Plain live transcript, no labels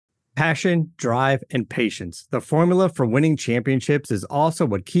Passion, drive, and patience. The formula for winning championships is also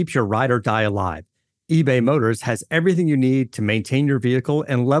what keeps your ride or die alive. eBay Motors has everything you need to maintain your vehicle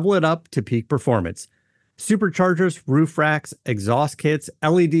and level it up to peak performance. Superchargers, roof racks, exhaust kits,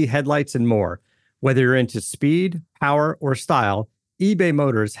 LED headlights, and more. Whether you're into speed, power, or style, eBay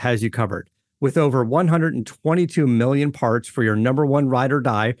Motors has you covered. With over 122 million parts for your number one ride or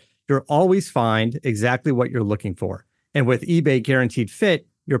die, you'll always find exactly what you're looking for. And with eBay Guaranteed Fit,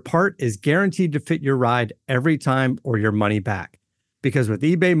 your part is guaranteed to fit your ride every time or your money back. Because with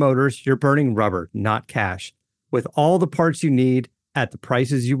eBay Motors, you're burning rubber, not cash. With all the parts you need at the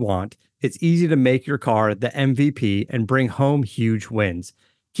prices you want, it's easy to make your car the MVP and bring home huge wins.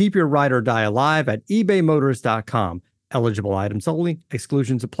 Keep your ride or die alive at ebaymotors.com. Eligible items only.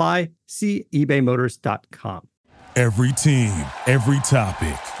 Exclusions apply. See ebaymotors.com. Every team, every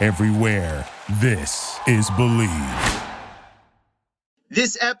topic, everywhere. This is Believe.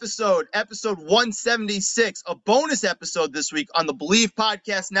 This episode 176, a bonus episode this week on the Believe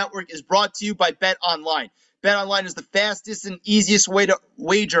Podcast Network, is brought to you by BetOnline. BetOnline is the fastest and easiest way to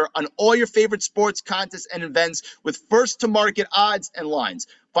wager on all your favorite sports, contests, and events with first-to-market odds and lines.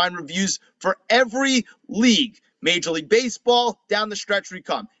 Find reviews for every league. Major League Baseball, down the stretch we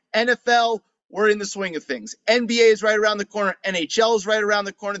come. NFL, we're in the swing of things. NBA is right around the corner. NHL is right around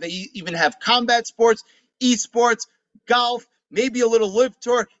the corner. They even have combat sports, esports, golf, maybe a little live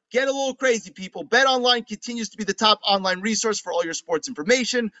tour. Get a little crazy, people. BetOnline continues to be the top online resource for all your sports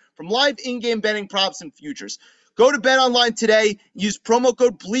information, from live in-game betting, props, and futures. Go to BetOnline today. Use promo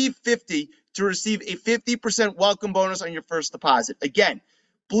code BLEAV50 to receive a 50% welcome bonus on your first deposit. Again,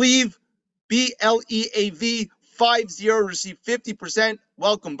 BLEAV, BLEAV 50, receive 50%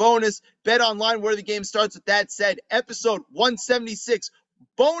 welcome bonus. BetOnline, where the game starts. With that said, episode 176,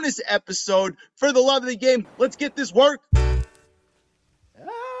 bonus episode for the love of the game. Let's get this work.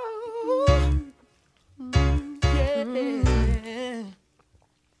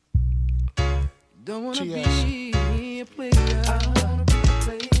 Don't wanna be a player. I wanna be a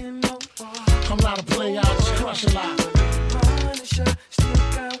player no more. I'm not a player, I just crush a lot. Punisher, still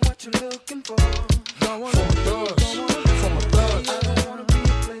got what you're looking for. Don't wanna be from a thug. I don't wanna be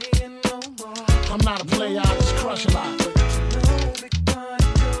a player no more. I'm not a player, I just crush a lot. But you know, Big Pun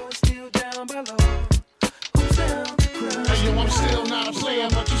Joe is still down below. Who's down to crush? Hey, yo, I'm still not a player,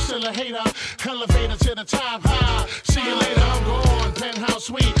 but you still a hater. Elevator to the top high. See you later, I'm gone. Penthouse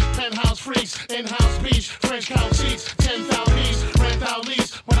suite, penthouse freaks, in-house beach, French couch seats, 10,000 piece, rent out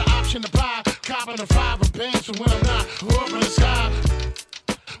lease, with an option to buy, copping a 5 of bands for when I'm not up in the sky.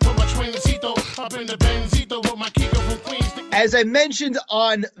 Put my twincito up in the Benzito with my Kiko from Queens. As I mentioned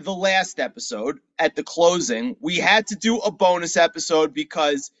on the last episode, at the closing, we had to do a bonus episode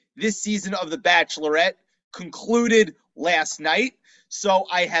because this season of The Bachelorette concluded last night. So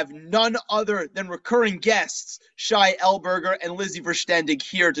I have none other than recurring guests, Shai Elberger and Lizzie Verstendig,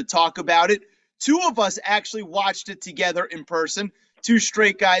 here to talk about it. Two of us actually watched it together in person. Two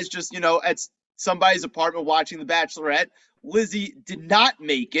straight guys just, at somebody's apartment watching The Bachelorette. Lizzie did not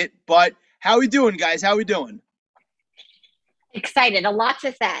make it, but how we doing, guys? How we doing? Excited. A lot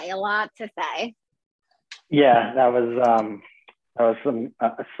to say. Yeah, that was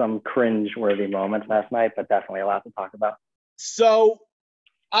some cringe-worthy moments last night, but definitely a lot to talk about. So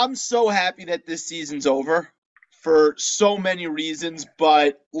I'm so happy that this season's over for so many reasons,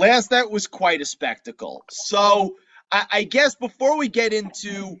 but last night was quite a spectacle. So I guess before we get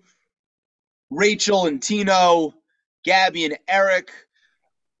into Rachel and Tino, Gabby and Eric,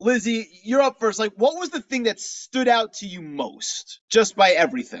 Lizzie, you're up first. Like, what was the thing that stood out to you most, just by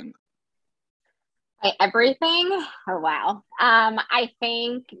everything? By everything? Oh, wow. I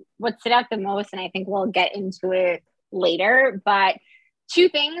think what stood out the most, and I think we'll get into it later, but two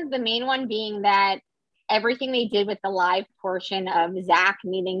things. The main one being that everything they did with the live portion of Zach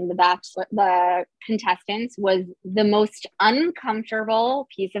meeting the contestants was the most uncomfortable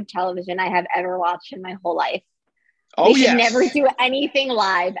piece of television I have ever watched in my whole life. Oh, they should yes. never do anything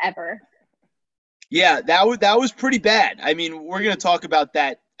live ever. Yeah, that was pretty bad. I mean, we're going to talk about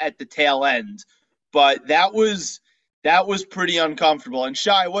that at the tail end, but that was pretty uncomfortable. And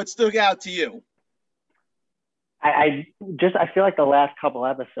Shai, what stuck out to you? I feel like the last couple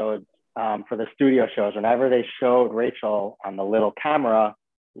episodes for the studio shows, whenever they showed Rachel on the little camera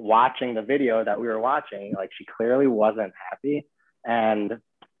watching the video that we were watching, like, she clearly wasn't happy. And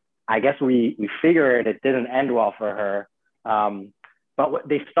I guess we figured it didn't end well for her. But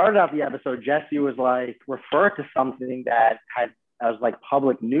they started out the episode, Jesse was like, referred to something that was like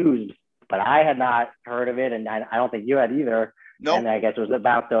public news, but I had not heard of it. And I don't think you had either. Nope. And I guess it was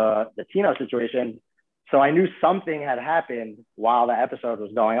about the Tino situation. So I knew something had happened while the episode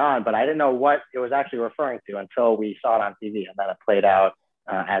was going on, but I didn't know what it was actually referring to until we saw it on TV, and then it played out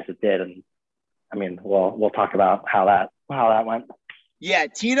as it did. And I mean, we'll talk about how that went. Yeah,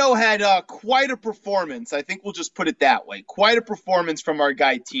 Tino had quite a performance. I think we'll just put it that way. Quite a performance from our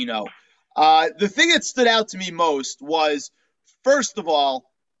guy Tino. The thing that stood out to me most was, first of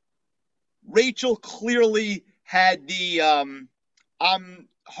all, Rachel clearly had the I'm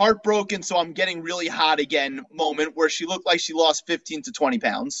heartbroken, so I'm getting really hot again moment where she looked like she lost 15 to 20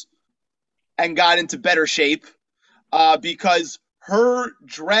 pounds and got into better shape because her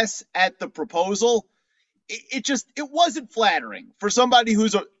dress at the proposal, it wasn't flattering for somebody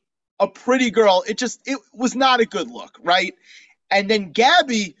who's a pretty girl. It was not a good look, right? And then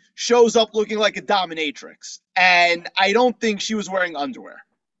Gabby shows up looking like a dominatrix, and I don't think she was wearing underwear,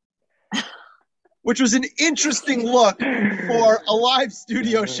 which was an interesting look for a live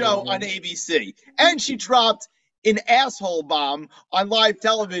studio show on ABC. And she dropped an asshole bomb on live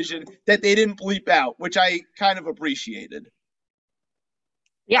television that they didn't bleep out, which I kind of appreciated.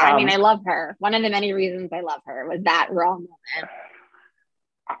 Yeah, I mean, I love her. One of the many reasons I love her was that raw moment.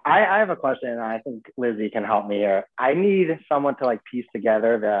 I have a question, and I think Lizzie can help me here. I need someone to piece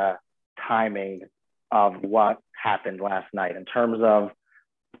together the timing of what happened last night in terms of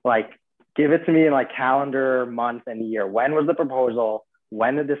give it to me in calendar, month, and year. When was the proposal?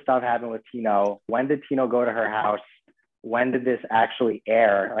 When did this stuff happen with Tino? When did Tino go to her house? When did this actually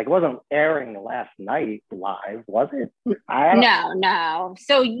air? It wasn't airing last night live, was it? No.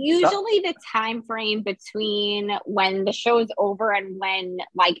 So usually the time frame between when the show's over and when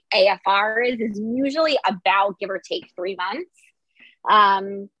AFR is usually about, give or take, 3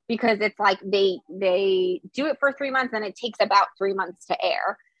 months. Because it's they do it for 3 months and it takes about 3 months to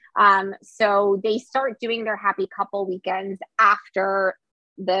air. So they start doing their happy couple weekends after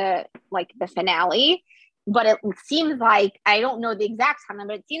the finale. But it seems like, I don't know the exact time,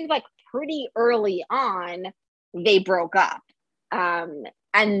 but it seems like pretty early on they broke up. And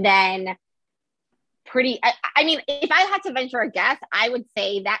then I mean, if I had to venture a guess, I would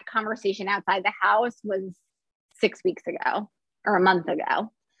say that conversation outside the house was 6 weeks ago or a month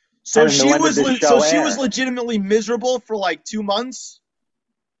ago. So she was legitimately miserable for 2 months?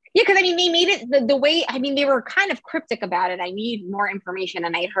 Yeah, because I mean, they made it the way, I mean, they were kind of cryptic about it. I need more information.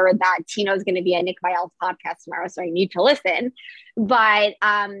 And I heard that Tino's going to be on Nick Viall's podcast tomorrow, so I need to listen. But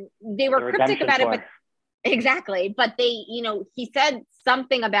they were cryptic about it. But exactly. But they, he said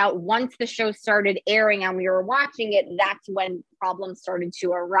something about once the show started airing and we were watching it, that's when problems started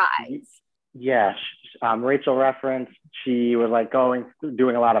to arise. Yeah. Rachel referenced, she was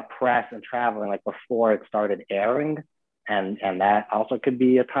doing a lot of press and traveling before it started airing. And that also could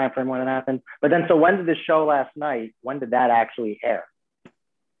be a time frame when it happened. But then, so when did the show last night, when did that actually air?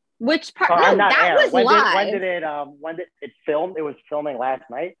 Which part? No, that was live. When did it film? It was filming last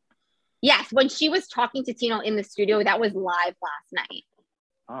night? Yes, when she was talking to Tino in the studio, that was live last night.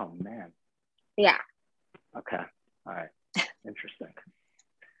 Oh, man. Yeah. Okay. All right. Interesting.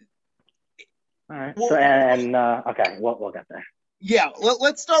 All right. Well, so, okay, we'll get there. Yeah,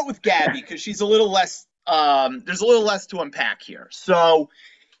 let's start with Gabby because she's a little less. There's a little less to unpack here. So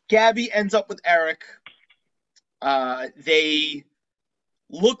Gabby ends up with Eric. They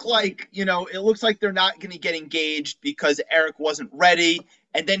look like, it looks like they're not going to get engaged because Eric wasn't ready.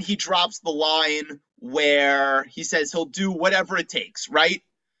 And then he drops the line where he says he'll do whatever it takes, right?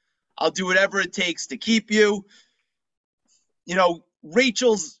 I'll do whatever it takes to keep you.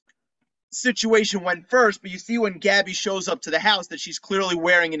 Rachel's situation went first, but you see when Gabby shows up to the house that she's clearly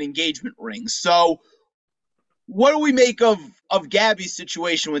wearing an engagement ring. So what do we make of Gabby's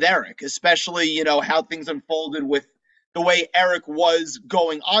situation with Eric, especially, how things unfolded with the way Eric was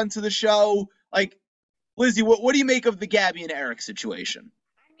going onto the show? Lizzie, what do you make of the Gabby and Eric situation?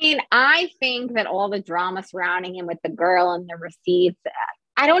 I mean, I think that all the drama surrounding him with the girl and the receipts,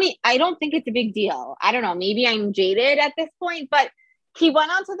 I don't think it's a big deal. I don't know. Maybe I'm jaded at this point, but he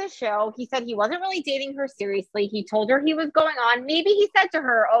went onto the show. He said he wasn't really dating her seriously. He told her he was going on. Maybe he said to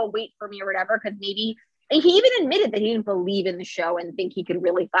her, oh, wait for me or whatever, because maybe he even admitted that he didn't believe in the show and think he could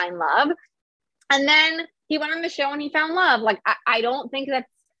really find love. And then he went on the show and he found love. I don't think that's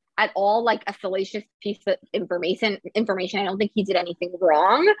at all a salacious piece of information. I don't think he did anything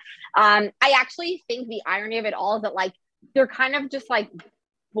wrong. I actually think the irony of it all is that they're kind of just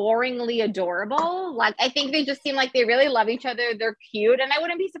boringly adorable. I think they just seem like they really love each other. They're cute. And I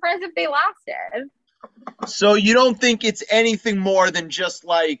wouldn't be surprised if they lasted. So you don't think it's anything more than just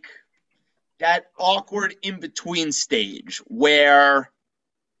that awkward in-between stage where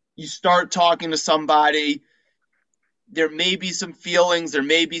you start talking to somebody, there may be some feelings, there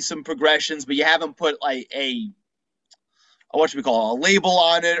may be some progressions, but you haven't put like what should we call it, a label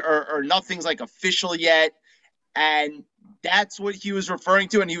on it, or nothing's like official yet. And that's what he was referring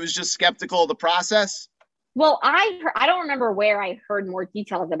to, and he was just skeptical of the process. Well, I don't remember where I heard more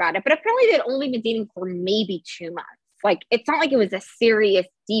details about it, but apparently they'd only been dating for maybe 2 months. Like, it's not like it was a serious,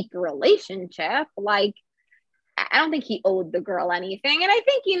 deep relationship. Like, I don't think he owed the girl anything. And I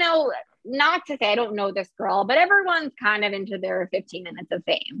think, not to say I don't know this girl, but everyone's kind of into their 15 minutes of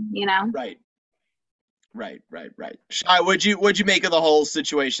fame, Right. Shai, what'd you make of the whole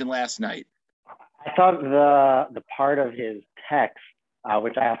situation last night? I thought the part of his text,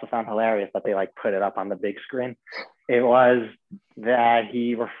 which I also found hilarious, that they like put it up on the big screen. It was that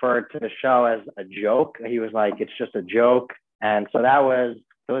he referred to the show as a joke. He was like, it's just a joke. And so that was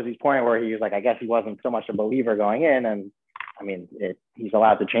his point where he was like, I guess he wasn't so much a believer going in. And I mean, he's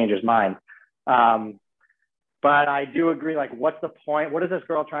allowed to change his mind. But I do agree, like, what's the point? What is this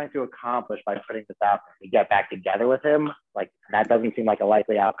girl trying to accomplish by putting this out there? To get back together with him? Like, that doesn't seem like a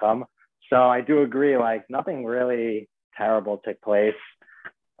likely outcome. So I do agree, like, nothing really terrible took place.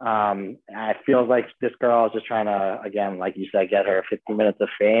 It feels like this girl is just trying to, again, like you said, get her 15 minutes of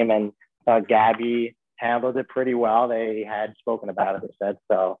fame. And Gabby handled it pretty well. They had spoken about it, they said.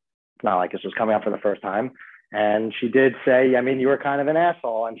 So it's not like this was coming up for the first time. And she did say, I mean, you were kind of an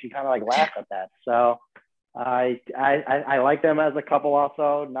asshole. And she kind of like laughed at that. So I like them as a couple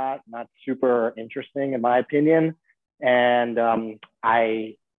also, not super interesting in my opinion. And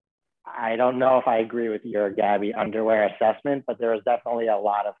I don't know if I agree with your Gabby underwear assessment, but there is definitely a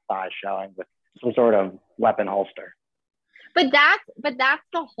lot of thigh showing with some sort of weapon holster. But that's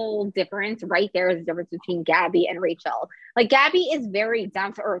the whole difference right there, is the difference between Gabby and Rachel. Like, Gabby is very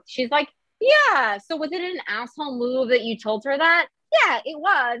down to earth. She's like, yeah, so was it an asshole move that you told her that? Yeah, it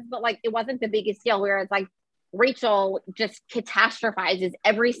was, but like, it wasn't the biggest deal. Whereas like Rachel just catastrophizes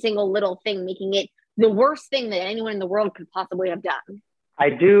every single little thing, making it the worst thing that anyone in the world could possibly have done.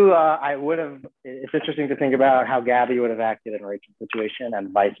 I would have, it's interesting to think about how Gabby would have acted in Rachel's situation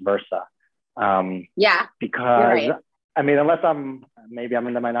and vice versa. Yeah. Because, right. I mean, unless I'm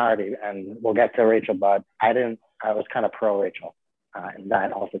in the minority, and we'll get to Rachel, but I was kind of pro Rachel in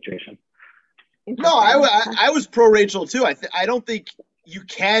that whole situation. No, I was pro Rachel too. I don't think you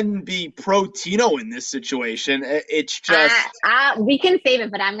can be pro Tino in this situation. It's just we can save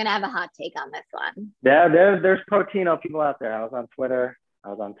it, but I'm gonna have a hot take on this one. Yeah, there's pro Tino people out there. I was on Twitter.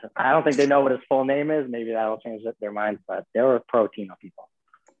 I don't think they know what his full name is. Maybe that'll change their minds, but there were pro Tino people.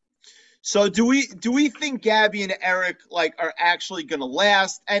 So do we think Gabby and Eric like are actually gonna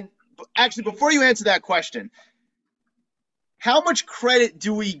last? And actually, before you answer that question, how much credit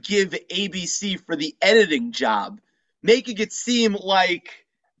do we give ABC for the editing job, making it seem like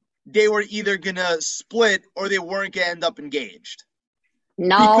they were either going to split or they weren't going to end up engaged?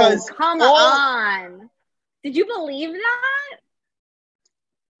 No, because come on. Did you believe that?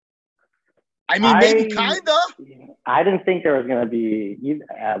 I mean, maybe kind of. I didn't think there was going to be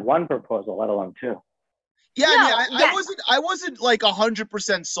one proposal, let alone two. Yeah, I wasn't like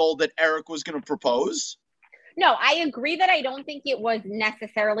 100% sold that Eric was going to propose. No, I agree that I don't think it was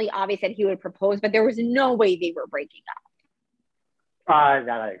necessarily obvious that he would propose, but there was no way they were breaking up.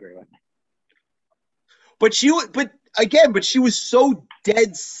 That I agree with. But she was so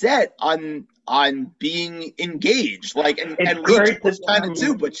dead set on being engaged. Like, and Rachel was kind of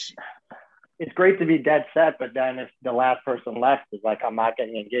too, but it's great to be dead set, but then if the last person left is like, I'm not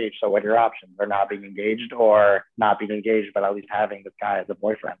getting engaged, so what are your options? They're not being engaged or not being engaged, but at least having this guy as a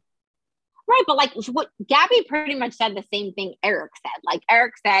boyfriend. Right, but like what Gabby pretty much said the same thing Eric said. Like,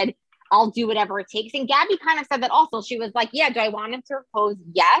 Eric said, I'll do whatever it takes. And Gabby kind of said that also. She was like, yeah, do I want him to propose?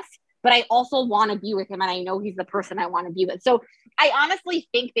 Yes, but I also want to be with him, and I know he's the person I want to be with. So I honestly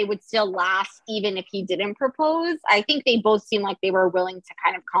think they would still last even if he didn't propose. I think they both seem like they were willing to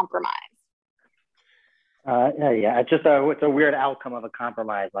kind of compromise. Yeah, it's a weird outcome of a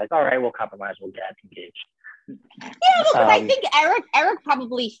compromise. Like, all right, we'll compromise, we'll get engaged. Yeah, because I think Eric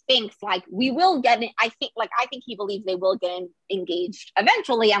probably thinks like we will get it. I think he believes they will get engaged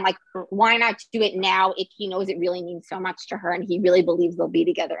eventually. I'm like, why not do it now if he knows it really means so much to her and he really believes they'll be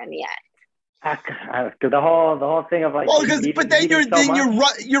together in the end? The whole thing of like, well, but then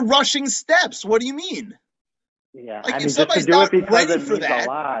you're rushing steps. What do you mean? Yeah, like, I mean, if just to do it because it means that, a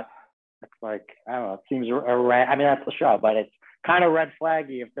lot. It's like, I don't know. It seems I mean, that's the show, but it's kind of red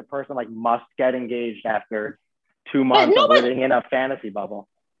flaggy if the person like must get engaged after 2 months of living in a fantasy bubble.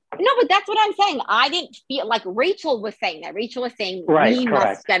 No, but that's what I'm saying. I didn't feel like Rachel was saying that. Rachel was saying we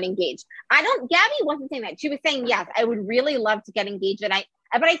must get engaged. Gabby wasn't saying that. She was saying, yes, I would really love to get engaged. And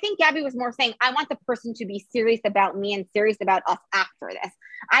But I think Gabby was more saying, I want the person to be serious about me and serious about us after this.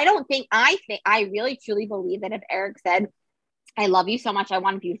 I really truly believe that if Eric said, I love you so much, I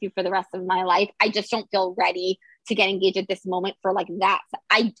want to be with you for the rest of my life, I just don't feel ready to get engaged at this moment for like that.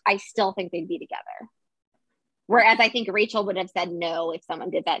 I still think they'd be together. Whereas I think Rachel would have said no if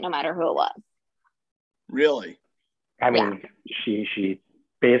someone did that, no matter who it was. Really? I mean, she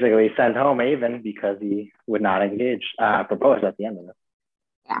basically sent home Avon because he would not propose at the end of it.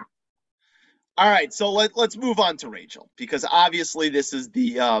 Yeah. All right, so let's move on to Rachel, because obviously this is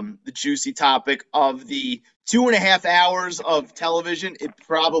the juicy topic of the 2.5 hours of television. It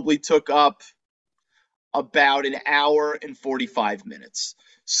probably took up about an hour and 45 minutes.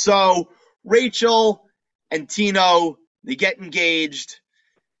 So Rachel and Tino, they get engaged.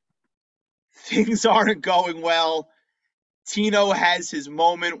 Things aren't going well. Tino has his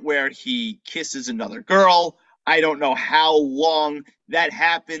moment where he kisses another girl. I don't know how long that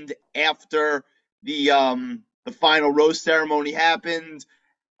happened after the final rose ceremony happened.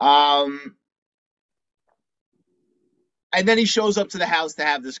 And then he shows up to the house to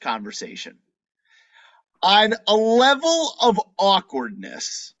have this conversation. On a level of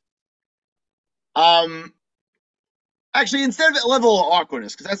awkwardness, actually, instead of a level of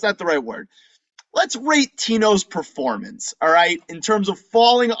awkwardness, because that's not the right word, let's rate Tino's performance, all right, in terms of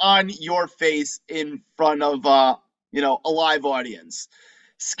falling on your face in front of, a live audience.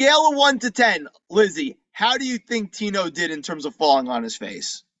 Scale of 1 to 10, Lizzie, how do you think Tino did in terms of falling on his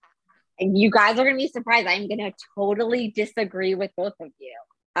face? And you guys are going to be surprised. I'm going to totally disagree with both of you.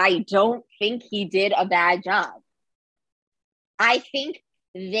 I don't think he did a bad job. I think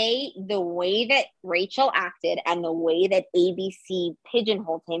the way that Rachel acted and the way that ABC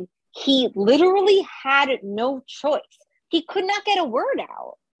pigeonholed him, he literally had no choice. He could not get a word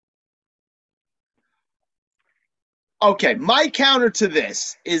out. Okay, my counter to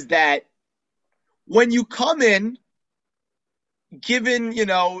this is that when you come in, given,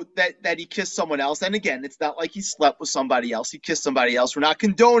 that he kissed someone else, and again, it's not like he slept with somebody else, he kissed somebody else. We're not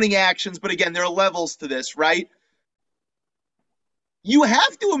condoning actions, but again, there are levels to this, right? You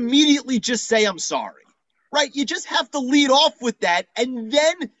have to immediately just say, I'm sorry, right? You just have to lead off with that, and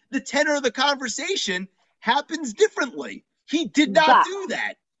then the tenor of the conversation happens differently. He did not do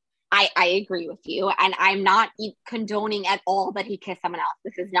that. I agree with you, and I'm not condoning at all that he kissed someone else.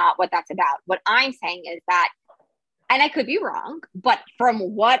 This is not what that's about. What I'm saying is that, and I could be wrong, but from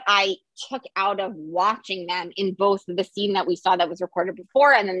what I took out of watching them in both the scene that we saw that was recorded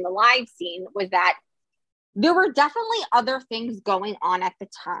before and then the live scene, was that there were definitely other things going on at the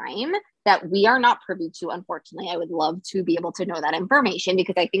time that we are not privy to, unfortunately. I would love to be able to know that information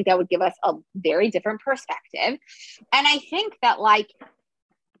because I think that would give us a very different perspective. And I think that,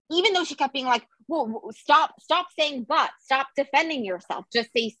 even though she kept being like, well, stop saying but, stop defending yourself, just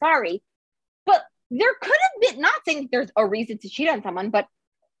say sorry. But there could have been, not saying there's a reason to cheat on someone, but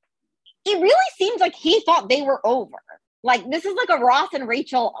it really seems like he thought they were over. This is like a Ross and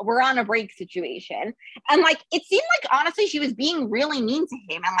Rachel, we're on a break situation. And it seemed like, honestly, she was being really mean to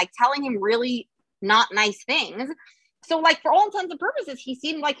him and telling him really not nice things. So for all intents and purposes, he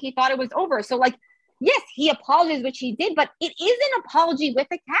seemed like he thought it was over. So yes, he apologized, which he did, but it is an apology with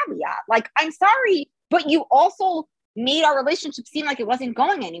a caveat. I'm sorry, but you also made our relationship seem like it wasn't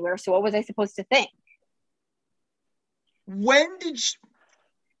going anywhere. So what was I supposed to think? When did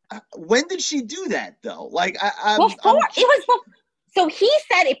she do that though? So he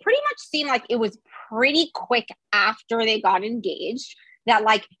said it pretty much seemed like it was pretty quick after they got engaged that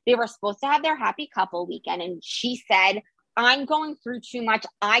they were supposed to have their happy couple weekend. And she said, I'm going through too much.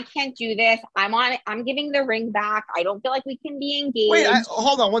 I can't do this. I'm giving the ring back. I don't feel like we can be engaged. Wait,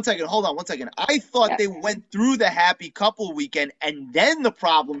 hold on one second. I thought they went through the happy couple weekend and then the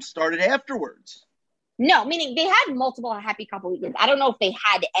problem started afterwards. No, meaning they had multiple happy couple weekends. I don't know if they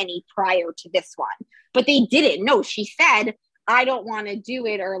had any prior to this one, but they didn't. No, she said, I don't want to do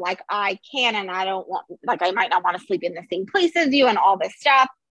it, or I can, and I don't want, I might not want to sleep in the same place as you and all this stuff.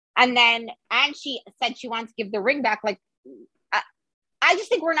 And she said she wants to give the ring back. I just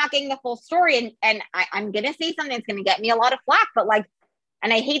think we're not getting the full story. And I'm going to say something that's going to get me a lot of flack, but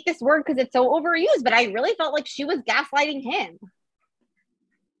and I hate this word because it's so overused, but I really felt like she was gaslighting him.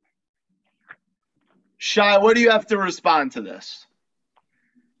 Shai, what do you have to respond to this?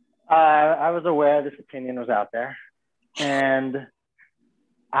 I was aware this opinion was out there. And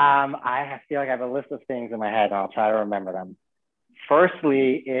I feel like I have a list of things in my head, and I'll try to remember them.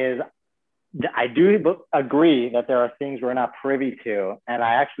 Firstly is I do agree that there are things we're not privy to. And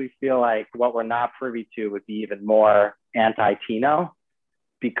I actually feel like what we're not privy to would be even more anti-Tino,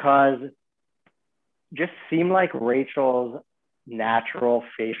 because just seemed like Rachel's natural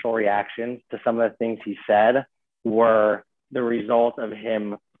facial reactions to some of the things he said were the result of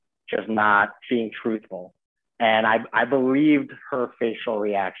him just not being truthful. And I believed her facial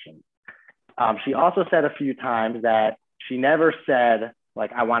reaction. She also said a few times that she never said,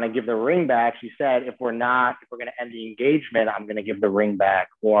 like, I want to give the ring back. She said, if we're going to end the engagement, I'm going to give the ring back.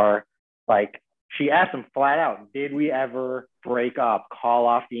 Or like, she asked him flat out, did we ever break up, call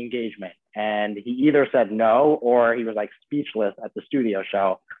off the engagement? And he either said no, or he was like speechless at the studio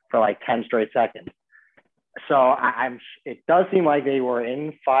show for like 10 straight seconds. So it does seem like they were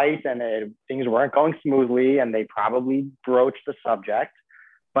in fight and things weren't going smoothly, and they probably broached the subject.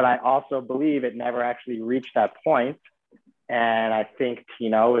 But I also believe it never actually reached that point. And I think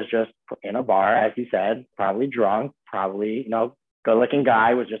Tino was just in a bar, as he said, probably drunk, probably, good-looking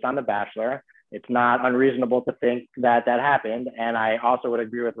guy, was just on The Bachelor. It's not unreasonable to think that happened. And I also would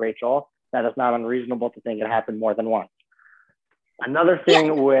agree with Rachel that it's not unreasonable to think it happened more than once. Another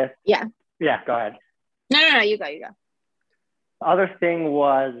thing Yeah, go ahead. No, you go. The other thing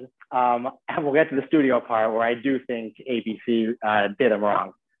was, we'll get to the studio part where I do think ABC did him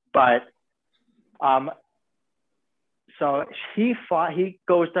wrong. But so he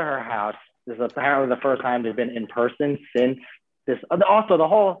goes to her house. This is apparently the first time they've been in person since this. Also,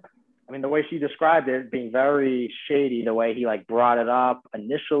 the way she described it being very shady, the way he like brought it up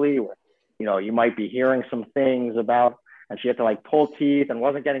initially, where, you might be hearing some things about, and she had to like pull teeth and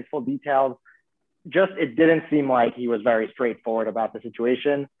wasn't getting full details. Just, it didn't seem like he was very straightforward about the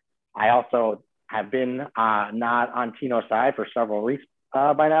situation. I also have been not on Tino's side for several weeks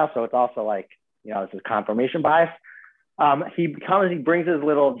by now. So it's also like, this is confirmation bias. He brings his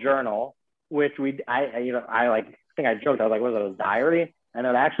little journal, which I think I joked, I was like, was it a diary? And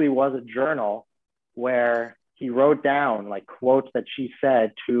it actually was a journal where he wrote down like quotes that she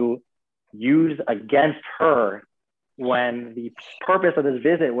said to use against her when the purpose of this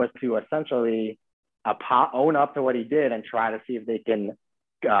visit was to essentially own up to what he did and try to see if they can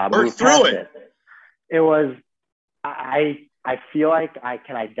move through it. It was, I feel like I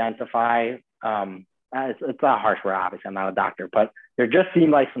can identify, it's a harsh word, obviously, I'm not a doctor, but there just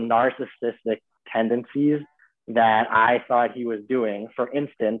seemed like some narcissistic tendencies that I thought he was doing. For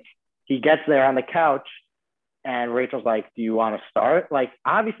instance, he gets there on the couch and Rachel's like, do you want to start? Like,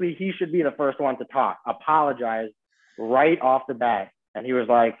 obviously he should be the first one to talk, apologize right off the bat. And he was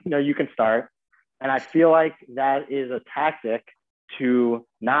like, you can start. And I feel like that is a tactic to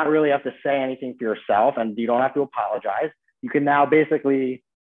not really have to say anything for yourself, and you don't have to apologize. You can now basically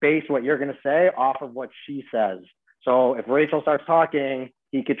base what you're going to say off of what she says. So if Rachel starts talking,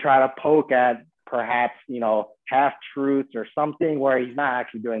 he could try to poke at perhaps, half truths or something where he's not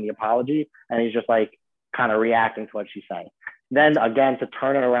actually doing the apology and he's just like kind of reacting to what she's saying. Then again, to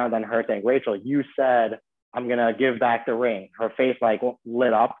turn it around on her saying, Rachel, you said, I'm going to give back the ring. Her face like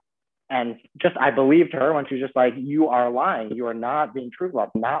lit up. And just, I believed her when she was just like, you are lying. You are not being truthful.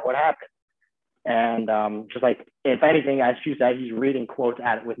 That's not what happened. And just like, if anything, as she said, he's reading quotes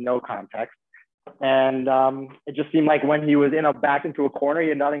at it with no context. And it just seemed like when he was backed into a corner, he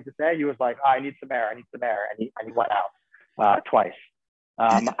had nothing to say. He was like, I need some air. And he went out twice.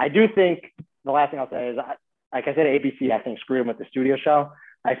 I do think the last thing I'll say is, like I said, ABC, I think, screwed him with the studio show.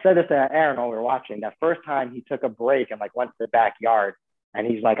 I said this to Aaron while we were watching. That first time he took a break and like went to the backyard, and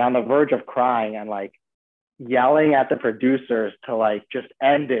he's like on the verge of crying and like yelling at the producers to like just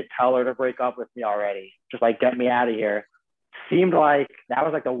end it, tell her to break up with me already, just like get me out of here. Seemed like that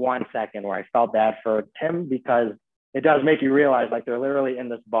was like the 1 second where I felt bad for Tim, because it does make you realize like they're literally in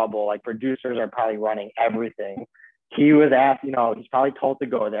this bubble. Like, producers are probably running everything. He was asked, he's probably told to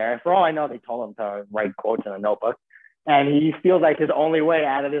go there. For all I know, they told him to write quotes in a notebook. And he feels like his only way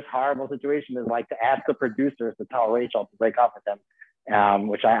out of this horrible situation is like to ask the producers to tell Rachel to break up with him,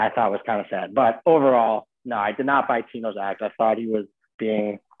 which I thought was kind of sad. But overall, no, I did not buy Tino's act. I thought he was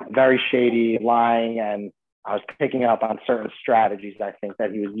being very shady, lying, and I was picking up on certain strategies I think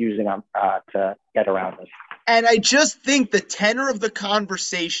that he was using to get around this. And I just think the tenor of the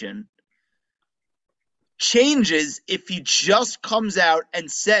conversation changes if he just comes out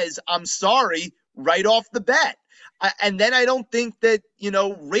and says, I'm sorry, right off the bat. And then I don't think that,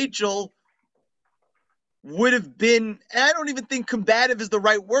 Rachel would have been, and I don't even think combative is the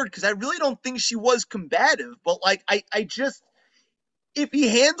right word, because I really don't think she was combative. But like, I just, if he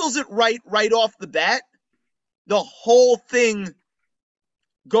handles it right off the bat, the whole thing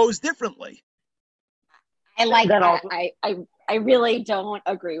goes differently. I like that. I really don't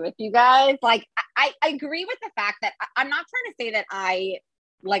agree with you guys. Like, I agree with the fact that I'm not trying to say that I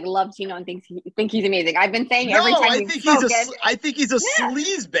like love Tino and think he's amazing. I've been saying every time I think he's a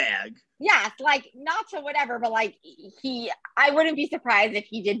sleaze bag. Yes, like not to whatever, but like I wouldn't be surprised if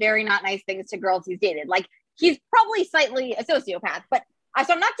he did very not nice things to girls he's dated. Like he's probably slightly a sociopath, but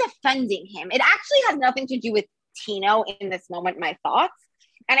so I'm not defending him. It actually has nothing to do with Tino in this moment, my thoughts.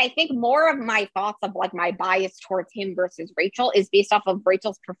 And I think more of my thoughts of like my bias towards him versus Rachel is based off of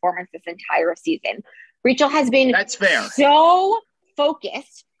Rachel's performance this entire season. Rachel has been That's fair. So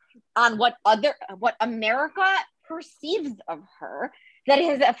focused on what America perceives of her that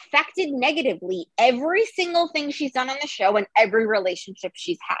it has affected negatively every single thing she's done on the show and every relationship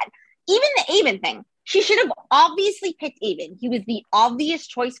she's had. Even the Aven thing. She should have obviously picked Aven. He was the obvious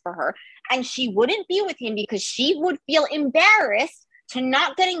choice for her. And she wouldn't be with him because she would feel embarrassed to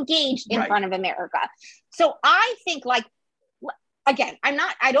not get engaged in front of America. So I think like, again,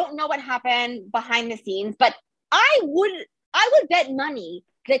 I don't know what happened behind the scenes, but I would bet money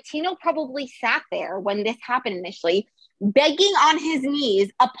that Tino probably sat there when this happened initially, begging on his knees,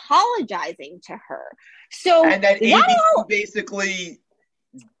 apologizing to her. So and then ABC basically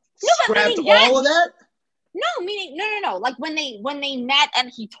scrapped all of that? No, meaning no. Like when they met and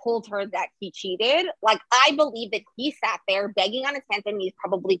he told her that he cheated, like I believe that he sat there begging on his hands and knees,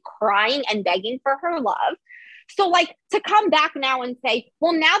 probably crying and begging for her love. So like to come back now and say,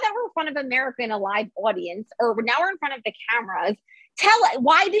 well, now that we're in front of America in a live audience, or now we're in front of the cameras,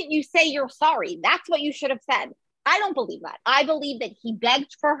 why didn't you say you're sorry? That's what you should have said. I don't believe that. I believe that he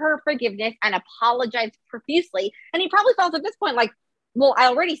begged for her forgiveness and apologized profusely. And he probably felt at this point like, well, I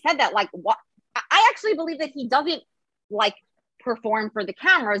already said that. Like, what? I actually believe that he doesn't like perform for the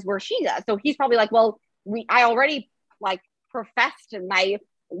cameras where she does. So he's probably like, well, I already like professed my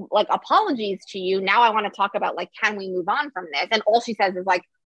like apologies to you. Now I want to talk about like, can we move on from this? And all she says is like,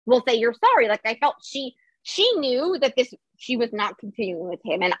 we'll say you're sorry. Like I felt she knew that she was not continuing with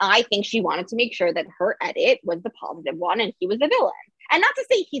him. And I think she wanted to make sure that her edit was the positive one and he was the villain. And not to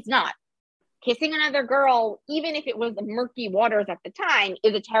say he's not. Kissing another girl, even if it was the murky waters at the time,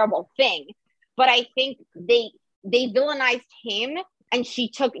 is a terrible thing. But I think they villainized him and she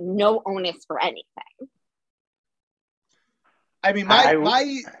took no onus for anything. I mean,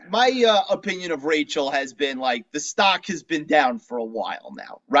 my opinion of Rachel has been like the stock has been down for a while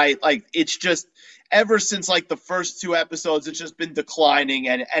now, right? Like it's just ever since like the first 2 episodes, it's just been declining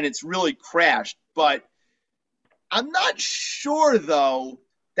and it's really crashed. But I'm not sure though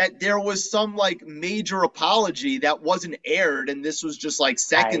that there was some like major apology that wasn't aired and this was just like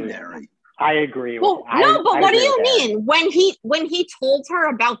secondary. I agree. Well, no, but what do you mean? When he told her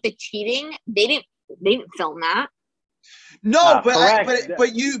about the cheating, they didn't film that. No,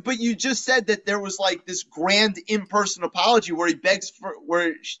 but you just said that there was like this grand in-person apology where he begs for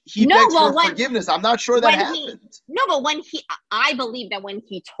forgiveness. I'm not sure that happened. I believe that when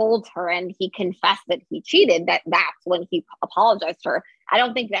he told her and he confessed that he cheated, that's when he apologized to her. I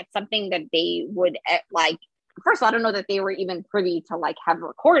don't think that's something that they would like. First of all, I don't know that they were even privy to like have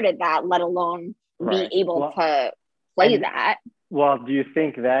recorded that, let alone be able to play that. Well, do you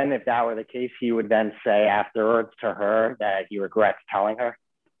think then if that were the case, he would then say afterwards to her that he regrets telling her?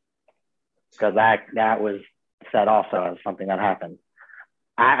 Because that was said also as something that happened.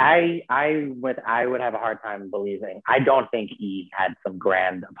 I would have a hard time believing. I don't think he had some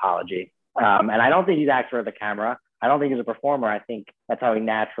grand apology. And I don't think he's asked for the camera. I don't think he's a performer. I think that's how he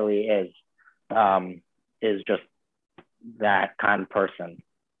naturally is just that kind of person.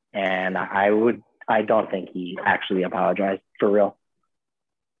 And I don't think he actually apologized for real.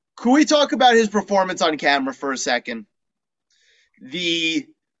 Can we talk about his performance on camera for a second? The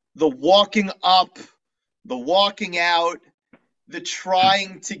walking up, the walking out, the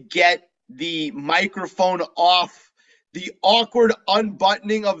trying to get the microphone off, the awkward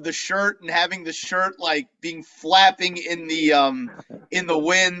unbuttoning of the shirt and having the shirt like being flapping in the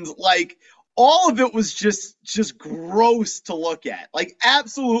wind, like all of it was just gross to look at, like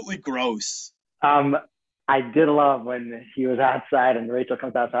absolutely gross. I did love when he was outside and Rachel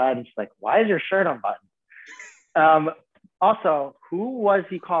comes outside and she's like, "Why is your shirt unbuttoned?" Also, who was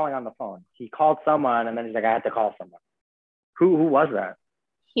he calling on the phone? He called someone and then he's like, "I had to call someone." Who was that?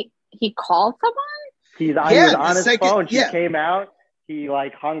 He called someone? He was on his phone. She came out. He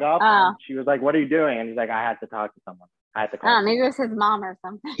like hung up. And she was like, "What are you doing?" And he's like, "I had to talk to someone. I had to call." Maybe it was his mom or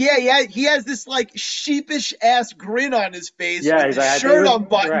something. Yeah. He has this like sheepish ass grin on his face with his like, shirt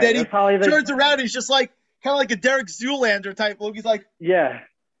unbuttoned. Right. Then he turns around. He's just like kind of like a Derek Zoolander type look. He's like, yeah.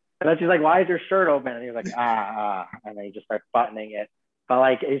 And then she's like, "Why is your shirt open?" And he's like, and then he just starts buttoning it. But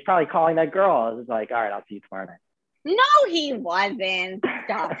like, he's probably calling that girl. It's like, "All right, I'll see you tomorrow night." No, he wasn't.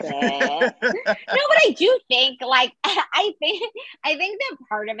 Stop it. No, but I do think, like, I think that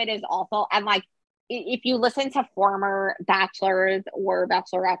part of it is also, and like, if you listen to former bachelors or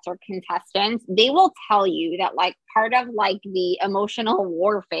bachelorettes or contestants, they will tell you that like part of like the emotional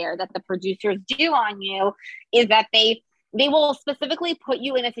warfare that the producers do on you is that they will specifically put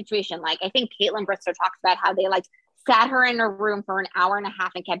you in a situation. Like I think Caitlin Bristow talks about how they like sat her in a room for an hour and a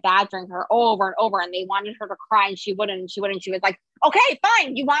half and kept badgering her over and over, and they wanted her to cry and she wouldn't. She was like, okay,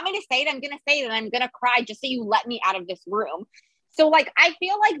 fine, you want me to say it, I'm gonna say it, and I'm gonna cry just so you let me out of this room. So like I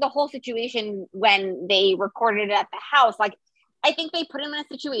feel like the whole situation when they recorded it at the house, like I think they put him in a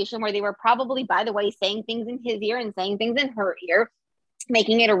situation where they were probably, by the way, saying things in his ear and saying things in her ear,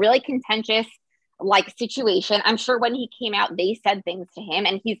 making it a really contentious like situation. I'm sure when he came out, they said things to him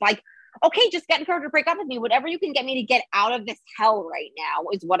and he's like, okay, just get her to break up with me. Whatever you can get me to get out of this hell right now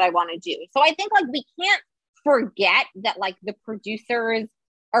is what I want to do. So I think like we can't forget that like the producers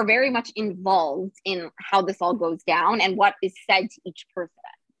are very much involved in how this all goes down and what is said to each person.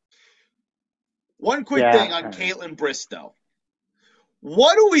 One quick thing on Caitlin Bristow.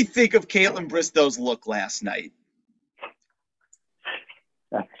 What do we think of Caitlin Bristow's look last night?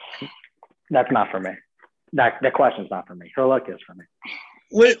 That's not for me. The question's not for me. Her look is for me.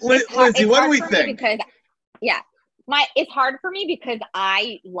 Lizzie, what do we think? Because, it's hard for me because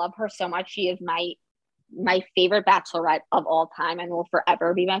I love her so much. She is my favorite bachelorette of all time and will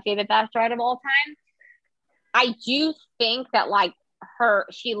forever be my favorite bachelorette of all time. I do think that like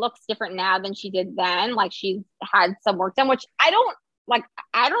she looks different now than she did then. Like she's had some work done, which I don't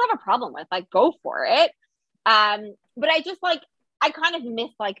have a problem with. Like go for it. But I just like I kind of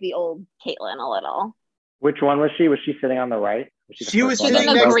miss like the old Caitlin a little. Which one was she? Was she sitting on the right? She was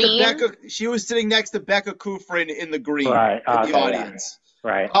sitting next to Becca Kufrin in the green in the audience.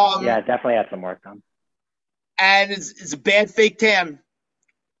 Yeah. Right. Yeah, definitely had some work done. And it's a bad fake tan.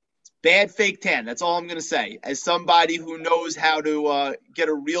 It's bad fake tan. That's all I'm going to say. As somebody who knows how to get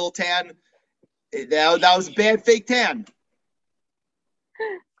a real tan, that was a bad fake tan.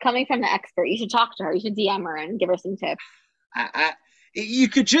 Coming from the expert, you should talk to her. You should DM her and give her some tips. You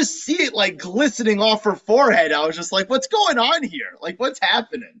could just see it like glistening off her forehead. I was just like, what's going on here? Like, what's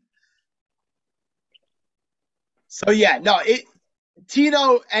happening? So, yeah, no,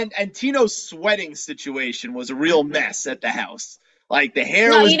 Tino and Tino's sweating situation was a real mess at the house. Like, the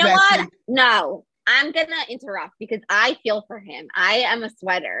hair was messy. What? No, I'm going to interrupt because I feel for him. I am a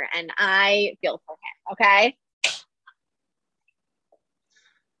sweater, and I feel for him, okay?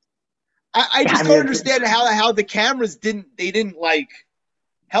 I just don't understand how the cameras didn't like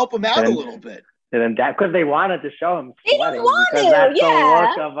help him out a little bit. Because they wanted to show him sweating. Because that's the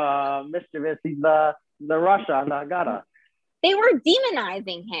look of mischievous. He's the Russia Nagata. They were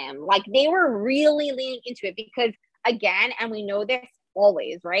demonizing him. Like they were really leaning into it because again, and we know this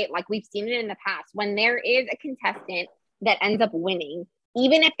always, right? Like we've seen it in the past when there is a contestant that ends up winning,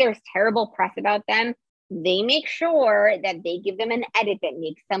 even if there's terrible press about them, they make sure that they give them an edit that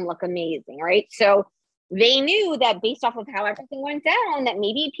makes them look amazing, right? So they knew that based off of how everything went down, that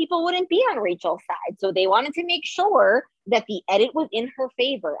maybe people wouldn't be on Rachel's side. So they wanted to make sure that the edit was in her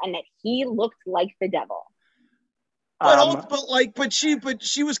favor and that he looked like the devil. But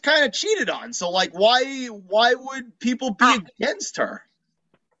she was kind of cheated on. So like, why would people be against her?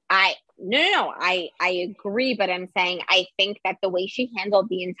 I agree, but I'm saying I think that the way she handled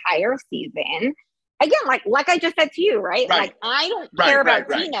the entire season. Again, like I just said to you, right? Like, I don't care about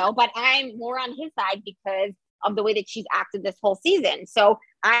Tino, but I'm more on his side because of the way that she's acted this whole season. So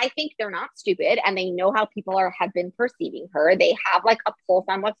I think they're not stupid and they know how people have been perceiving her. They have like a pulse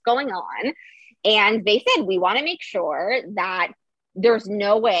on what's going on. And they said, we want to make sure that there's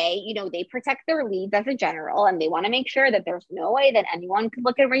no way, they protect their leads as a general and they want to make sure that there's no way that anyone could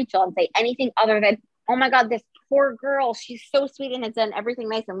look at Rachel and say anything other than, oh my God, this poor girl, she's so sweet and has done everything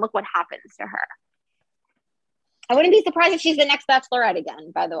nice and look what happens to her. I wouldn't be surprised if she's the next Bachelorette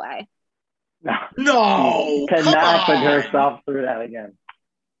again, by the way. No. She cannot put herself through that again.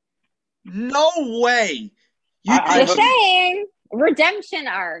 No way. Just saying. Redemption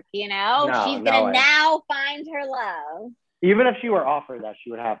arc, she's going to way. now find her love. Even if she were offered that, she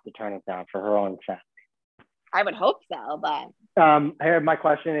would have to turn it down for her own sanity. I would hope so, but. Here, my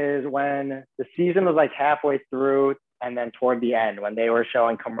question is when the season was like halfway through and then toward the end, when they were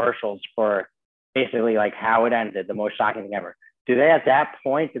showing commercials for basically like how it ended, the most shocking thing ever. Did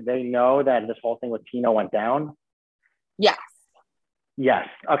they know that this whole thing with Tino went down? Yes.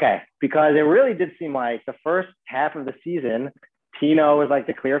 Okay. Because it really did seem like the first half of the season, Tino was like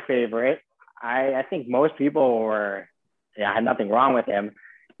the clear favorite. I think most people had nothing wrong with him.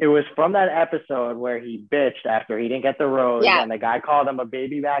 It was from that episode where he bitched after he didn't get the rose and the guy called him a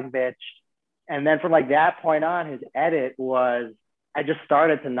baby back bitch. And then from like that point on, his edit was I just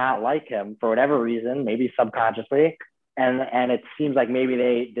started to not like him for whatever reason, maybe subconsciously. And it seems like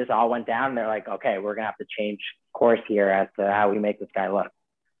maybe this all went down and they're like, okay, we're going to have to change course here as to how we make this guy look.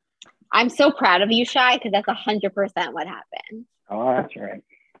 I'm so proud of you, Shai, because that's 100% what happened. Oh, that's right.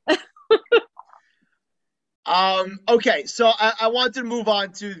 Okay, so I wanted to move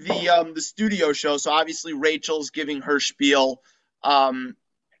on to the studio show. So obviously Rachel's giving her spiel on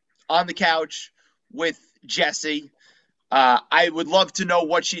the couch with Jesse. I would love to know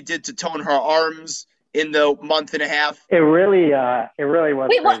what she did to tone her arms in the month and a half. It really was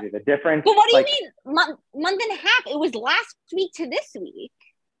crazy. What? The difference. But what do you mean month and a half? It was last week to this week.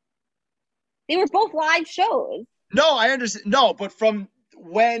 They were both live shows. No, I understand. No, but from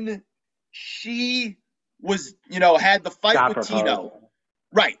when she was, had the fight with Tino.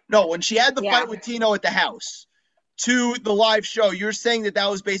 Right. No, when she had the fight with Tino at the house to the live show, you're saying that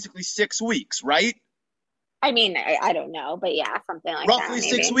was basically 6 weeks, right? I mean, I don't know, but yeah, something like roughly that.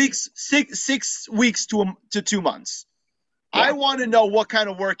 Roughly 6 weeks, 6 weeks to 2 months. Yeah. I want to know what kind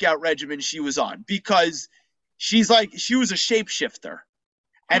of workout regimen she was on, because she was a shapeshifter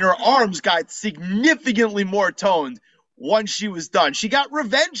and her arms got significantly more toned once she was done. She got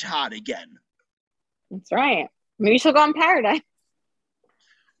revenge hot again. That's right. Maybe she'll go on Paradise.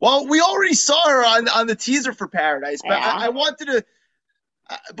 Well, we already saw her on the teaser for Paradise, but yeah. I wanted to,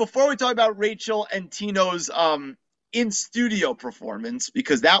 before we talk about Rachel and Tino's in-studio performance,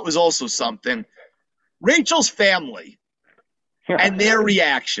 because that was also something, Rachel's family and their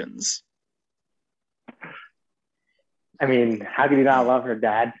reactions. I mean, how could you not love her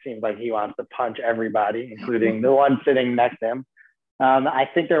dad? Seems like he wants to punch everybody, including the one sitting next to him. I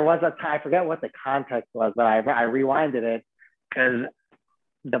think there was a time, I forget what the context was, but I rewinded it because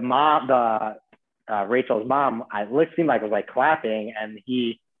Rachel's mom, it seemed like was like clapping, and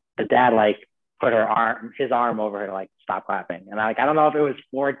the dad like put his arm over her to like stop clapping, and I don't know if it was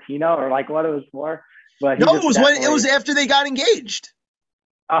for Tino or like what it was for, but no, it was after they got engaged.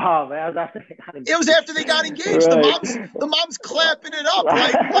 Oh man, that was after they got engaged. It was after they got engaged. Right. The mom's clapping it up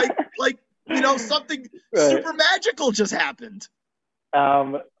like something super magical just happened.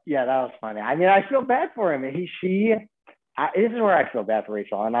 Yeah, that was funny. I mean, I feel bad for him. This is where I feel bad for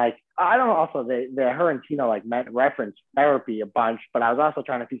Rachel, and I don't know. Also, her and Tino like referenced therapy a bunch, but I was also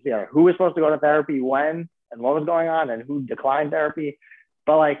trying to piece together who was supposed to go to therapy when and what was going on, and who declined therapy.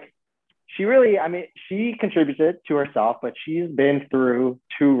 But like, she contributes it to herself, but she's been through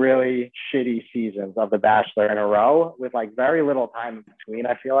 2 really shitty seasons of The Bachelor in a row with like very little time in between,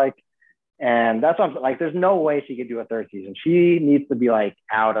 I feel like. And that's what I'm like, there's no way she could do a 3rd season. She needs to be like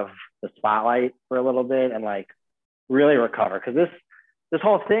out of the spotlight for a little bit and like really recover. Cause this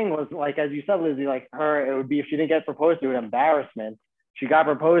whole thing was like, as you said, Lizzie, like it would be, if she didn't get proposed to, an embarrassment. She got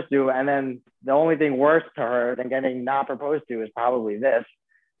proposed to, and then the only thing worse to her than getting not proposed to is probably this.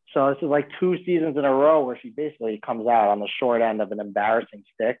 So this is like 2 seasons in a row where she basically comes out on the short end of an embarrassing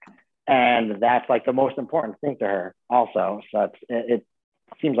stick. And that's like the most important thing to her also. So it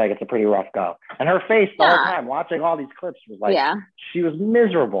seems like it's a pretty rough go. And her face the whole time, watching all these clips, was like, she was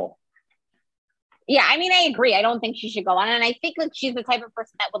miserable. Yeah, I mean, I agree. I don't think she should go on. And I think like she's the type of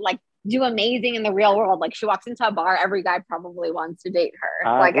person that would like do amazing in the real world. Like she walks into a bar, every guy probably wants to date her.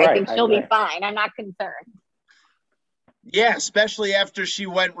 I think she'll be fine. I'm not concerned. Yeah, especially after she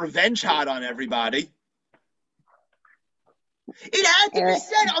went revenge hot on everybody. It had to be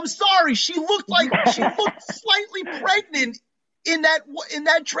said. I'm sorry. She looked slightly pregnant in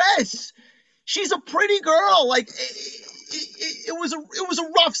that dress. She's a pretty girl. Like it was a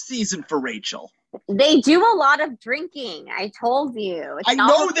rough season for Rachel. They do a lot of drinking. I told you. I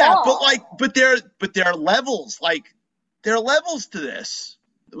know that, but there are levels. Like there are levels to this.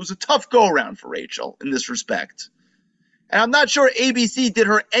 It was a tough go around for Rachel in this respect. And I'm not sure ABC did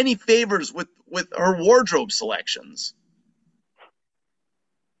her any favors with her wardrobe selections.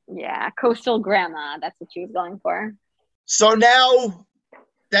 Yeah, coastal grandma. That's what she was going for. So now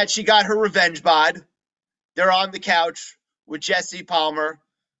that she got her revenge bod, they're on the couch with Jesse Palmer,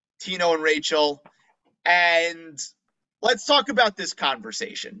 Tino, and Rachel. And let's talk about this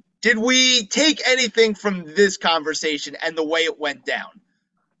conversation. Did we take anything from this conversation and the way it went down?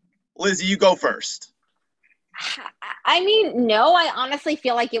 Lizzie, you go first. I mean, no, I honestly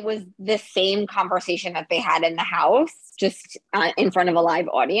feel like it was the same conversation that they had in the house, just in front of a live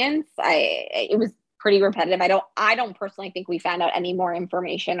audience. It was pretty repetitive. I don't personally think we found out any more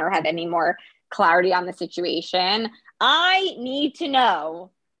information or had any more clarity on the situation. I need to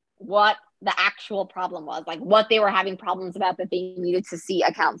know what the actual problem was, like what they were having problems about that they needed to see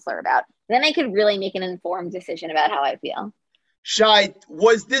a counselor about. Then I could really make an informed decision about how I feel. Shai,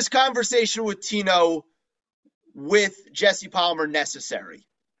 was this conversation with Tino, with Jesse Palmer necessary?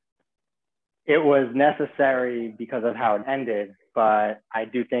 It was necessary because of how it ended, but I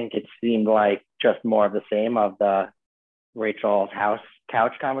do think it seemed like just more of the same of the Rachel's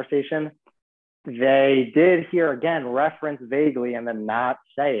couch conversation. They did here again reference vaguely and then not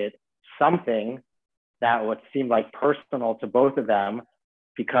say it, something that would seem like personal to both of them,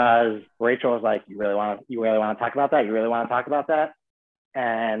 because Rachel was like, you really want to talk about that? You really want to talk about that?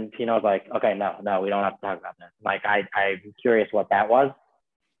 And Tina was like, okay, no, we don't have to talk about that. Like, I'm curious what that was.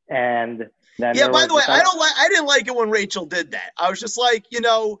 And then by the way, I didn't like it when Rachel did that. I was just like,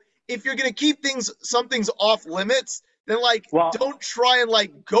 if you're gonna keep some things off limits, then don't try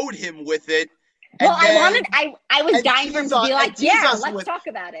and goat him with it. Well, I was dying for him to be like, yeah, let's talk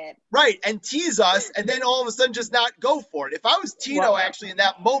about it. Right, and tease us, and then all of a sudden just not go for it. If I was Tino actually in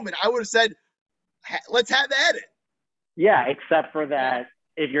that moment, I would have said, let's have at it. Yeah, except for that,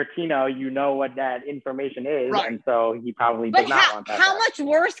 if you're Tino, you know what that information is, right. And so he probably does not want that. How much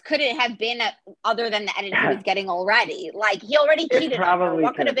worse could it have been other than the edit he was getting already? Like, he already cheated on her.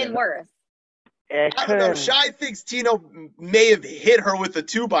 What could have been worse? I don't know. Shai thinks Tino may have hit her with a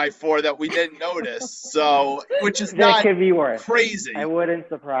 2x4 that we didn't notice. So, which is not could be worse. Crazy. It wouldn't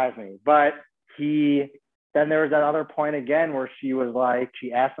surprise me. But then there was that other point again where she was like,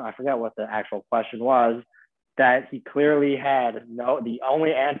 she asked him, I forget what the actual question was, that he clearly had the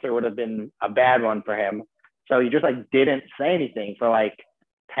only answer would have been a bad one for him. So he just didn't say anything for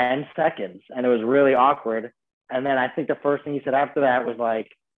 10 seconds. And it was really awkward. And then I think the first thing he said after that was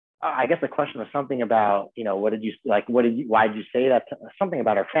I guess the question was something about, why did you say that? Something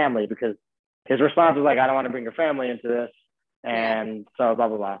about her family, because his response was I don't want to bring your family into this. And so blah,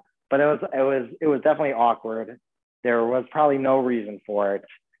 blah, blah. But it was definitely awkward. There was probably no reason for it.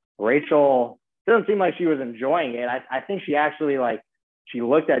 Rachel doesn't seem like she was enjoying it. I think she actually she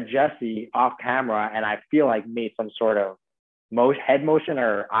looked at Jesse off camera and I feel made some sort of head motion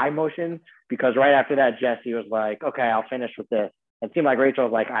or eye motion, because right after that, Jesse was like, okay, I'll finish with this. It seemed like Rachel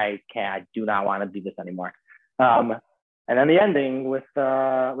was like, I do not want to do this anymore. And then the ending with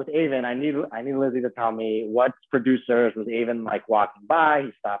Aven, I need Lizzie to tell me what producers was Aven walking by.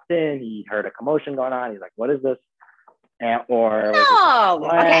 He stopped in, he heard a commotion going on. He's like, what is this? Okay.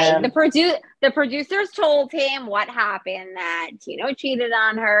 The producers told him what happened, that Tino cheated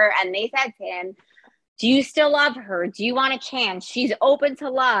on her, and they said to him, do you still love her? Do you want a chance? She's open to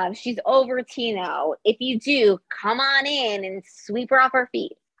love. She's over Tino. If you do, come on in and sweep her off her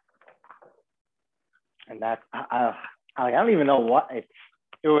feet. And that's I don't even know what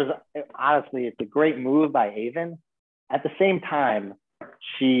honestly, it's a great move by Aven. At the same time,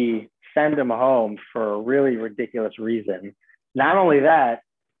 she send him home for a really ridiculous reason. Not only that,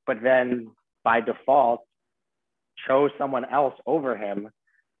 but then by default chose someone else over him.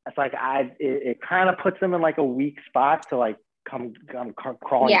 It's it kind of puts him in a weak spot to come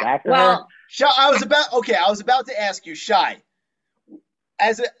crawling back to her. Shai, I was about to ask you, Shai,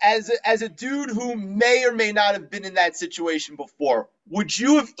 as a dude who may or may not have been in that situation before, would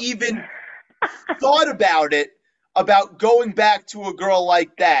you have even thought about going back to a girl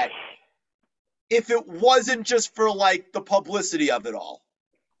like that if it wasn't just for the publicity of it all?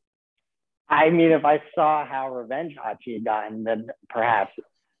 I mean, if I saw how revenge hot she had gotten, then perhaps.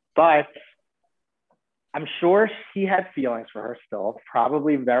 But I'm sure he had feelings for her still,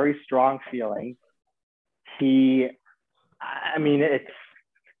 probably very strong feelings. It's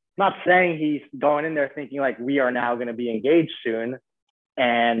not saying he's going in there thinking we are now going to be engaged soon.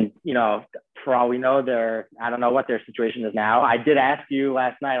 And, for all we know, I don't know what their situation is now. I did ask you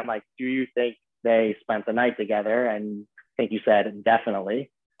last night, I'm like, do you think they spent the night together? And I think you said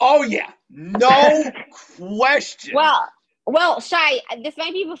definitely. Oh, yeah. No question. Well, Shai, this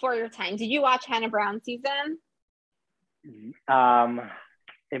might be before your time. Did you watch Hannah Brown season? It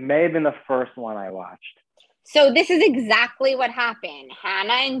may have been the first one I watched. So this is exactly what happened.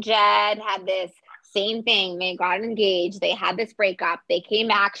 Hannah and Jed had this same thing. They got engaged. They had this breakup. They came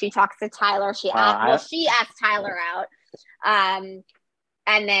back. She talks to Tyler. She asked Tyler out. And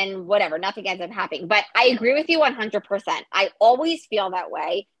then whatever, nothing ends up happening. But I agree with you 100%. I always feel that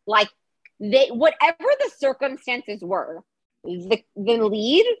way. Whatever the circumstances were, the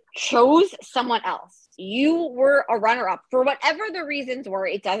lead chose someone else. You were a runner-up. For whatever the reasons were,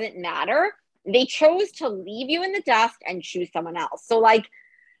 it doesn't matter. They chose to leave you in the dust and choose someone else. So, I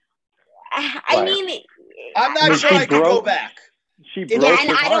mean... I'm not sure I could go back. She broke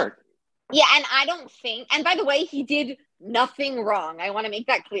his heart. And I don't think... And by the way, he did nothing wrong. I want to make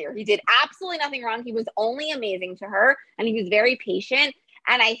that clear. He did absolutely nothing wrong. He was only amazing to her, and he was very patient.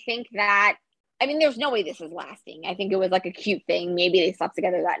 And I think that... there's no way this is lasting. I think it was a cute thing. Maybe they slept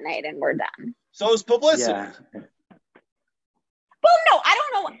together that night and we're done. So is publicity. Yeah. Well, no, I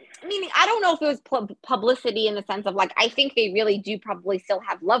don't know. Meaning, I don't know if it was publicity in the sense of like, I think they really do probably still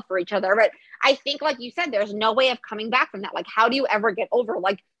have love for each other. But I think, like you said, there's no way of coming back from that. Like, how do you ever get over,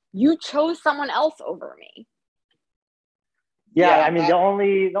 like, you chose someone else over me? Yeah, I mean, the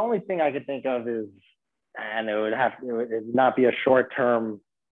only thing I could think of is, and it would not be a short-term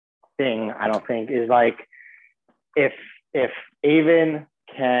thing, I don't think, is like, if Avon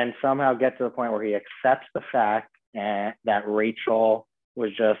can somehow get to the point where he accepts the fact that Rachel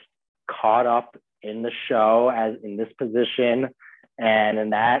was just caught up in the show as in this position, and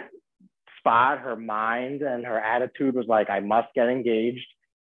in that spot, her mind and her attitude was like, I must get engaged.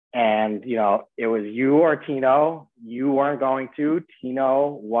 And, you know, it was you or Tino. You weren't going to.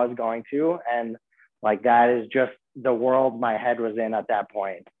 Tino was going to. And, like, that is just the world my head was in at that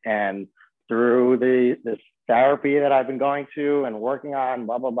point. And through this therapy that I've been going to and working on,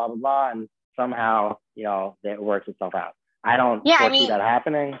 blah, blah, blah, blah, blah, and somehow, you know, it works itself out. I don't foresee that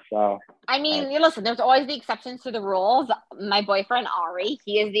happening. So I mean, listen, there's always the exceptions to the rules. My boyfriend Ari,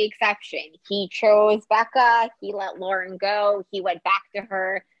 he is the exception. He chose Becca. He let Lauren go. He went back to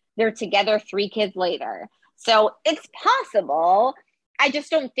her. They're together 3 kids later. So it's possible. I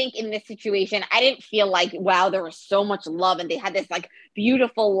just don't think in this situation, I didn't feel like, wow, there was so much love and they had this like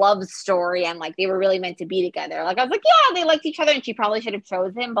beautiful love story and like they were really meant to be together. Like I was like, yeah, they liked each other and she probably should have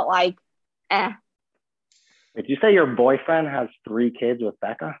chose him, but like, Did you say your boyfriend has 3 kids with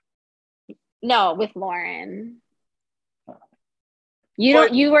Becca? No, with Lauren.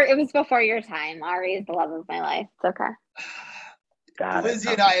 It was before your time. Ari is the love of my life. It's okay. Lizzie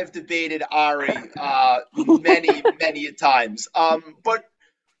and I have debated Ari many times. But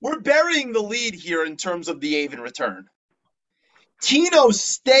we're burying the lead here in terms of the Avon return. Tino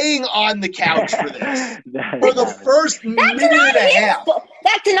staying on the couch for this for the first minute and a half.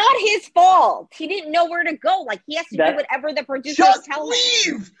 That's not his fault. He didn't know where to go. Like, he has to do whatever the producers tell him. Just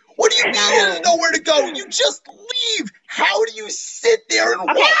leave. What do you mean you didn't know where to go? You just leave. How do you sit there and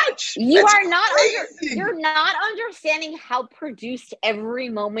watch? You're not understanding how produced every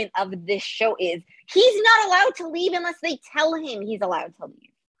moment of this show is. He's not allowed to leave unless they tell him he's allowed to leave.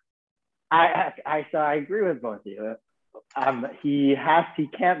 I agree with both of you. He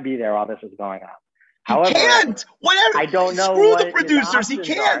can't be there while this is going on. However, he can't. Whatever. I don't know. Screw the producers. He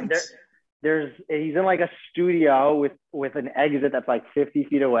can't. He's in like a studio with an exit that's like 50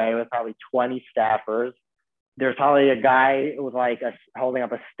 feet away with probably 20 staffers. There's probably a guy with like holding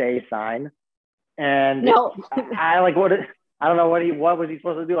up a stay sign. And I don't know what was he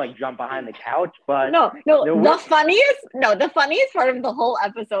supposed to do? Like jump behind the couch? But the funniest part of the whole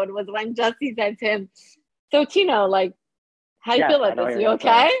episode was when Jesse said to him, "So Tino, like, how do you feel about this? You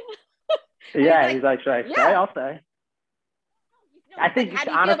okay?" Yeah, he's like, "Should I stay? I'll stay." I think how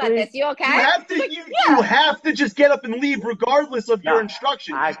do you feel about this? You okay? You have to just get up and leave regardless of your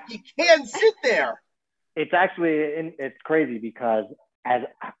instructions. You can't sit there. It's crazy because as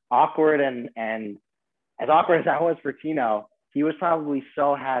awkward and as awkward as that was for Tino, he was probably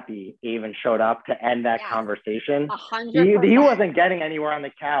so happy Avon showed up to end that conversation. 100%. He wasn't getting anywhere on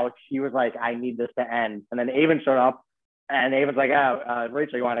the couch. He was like, I need this to end. And then Avon showed up and Avon's like,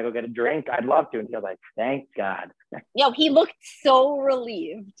 Rachel, you want to go get a drink? I'd love to. And he was like, thank God. He looked so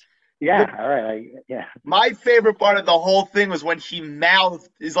relieved. Yeah, all right. My favorite part of the whole thing was when he mouthed,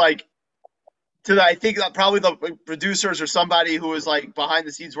 is like, I think probably the producers or somebody who was like behind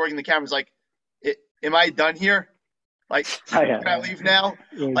the scenes working the cameras, like, am I done here? Like, can I leave now?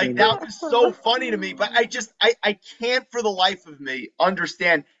 Like, that was so funny to me. But I can't for the life of me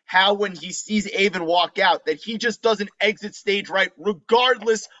understand how when he sees Avon walk out that he just doesn't exit stage right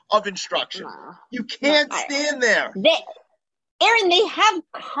regardless of instruction. You can't stand there. Aaron, they have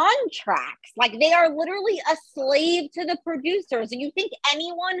contracts. Like, they are literally a slave to the producers. And you think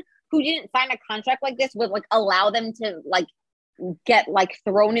anyone who didn't sign a contract like this would, like, allow them to, like, get like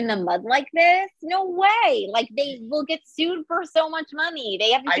thrown in the mud like this? No way. Like, they will get sued for so much money.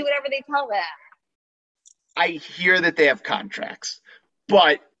 They have to do whatever they tell them. I hear that they have contracts,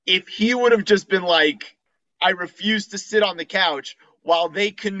 but if he would have just been like, I refuse to sit on the couch while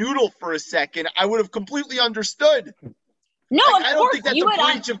they canoodle for a second, I would have completely understood. No, like, I don't think that's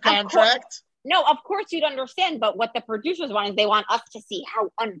a breach of contract. No, of course you'd understand, but what the producers want is they want us to see how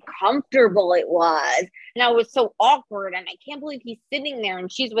uncomfortable it was. And it was so awkward, and I can't believe he's sitting there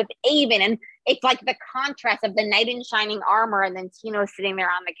and she's with Avon, and it's like the contrast of the knight in shining armor and then Tino sitting there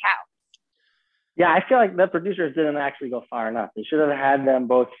on the couch. Yeah, I feel like the producers didn't actually go far enough. They should have had them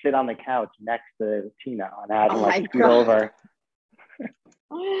both sit on the couch next to Tino and had him scoot over.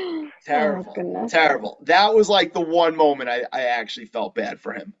 Terrible. Terrible. That was like the one moment I actually felt bad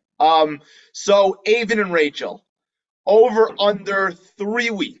for him. So Avon and Rachel, over under 3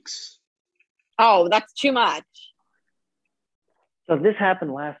 weeks. Oh, that's too much. So this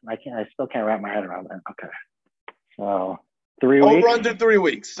happened last. I still can't wrap my head around that. Okay. So 3 Over weeks. under 3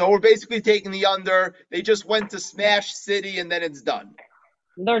 weeks. So we're basically taking the under. They just went to Smash City and then it's done.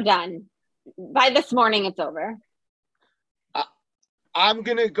 They're done. By this morning, it's over. I'm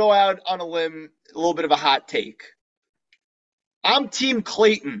going to go out on a limb, a little bit of a hot take. I'm Team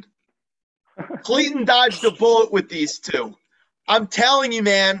Clayton. Clayton dodged a bullet with these two. I'm telling you,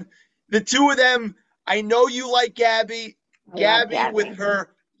 man, the two of them, I know you like Gabby. Gabby with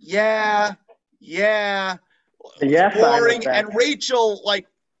her, yeah, boring. And Rachel, like,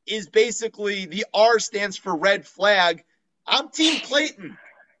 is basically the R stands for red flag. I'm Team Clayton.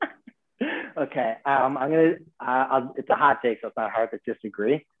 Okay, it's a hot take, so it's not hard to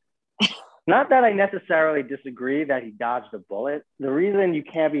disagree. Not that I necessarily disagree that he dodged a bullet. The reason you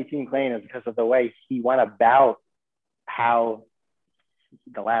can't be Team Clayton is because of the way he went about how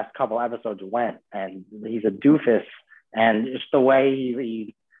the last couple episodes went, and he's a doofus, and just the way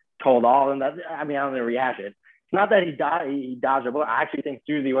he told all of them that. I mean, I don't even rehash it. It's not that he dodged a bullet. I actually think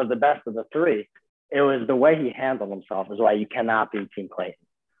Susie was the best of the three. It was the way he handled himself is why you cannot be Team Clayton.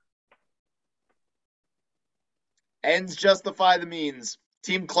 Ends justify the means.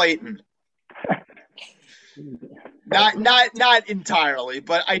 Team Clayton. Not entirely,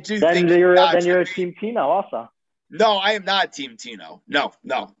 but I do think you're a Team Tino also. No, I am not Team Tino. No,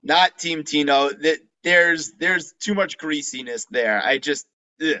 not Team Tino. There's too much greasiness there. I just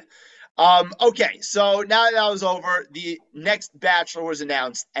okay, so now that was over, the next Bachelor was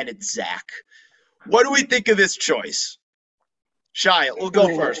announced, and it's Zach. What do we think of this choice? Shia, we'll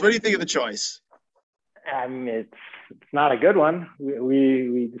go first. What do you think of the choice? I mean, it's not a good one.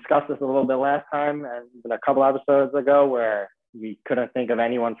 We discussed this a little bit last time and a couple episodes ago where we couldn't think of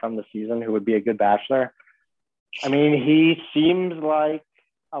anyone from the season who would be a good Bachelor. I mean, he seems like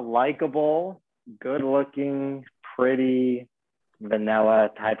a likable, good-looking, pretty, vanilla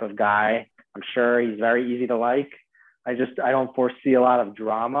type of guy. I'm sure he's very easy to like. I don't foresee a lot of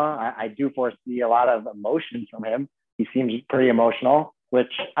drama. I do foresee a lot of emotion from him. He seems pretty emotional,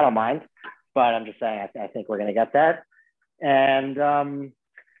 which I don't mind. But I'm just saying, I think we're going to get that. And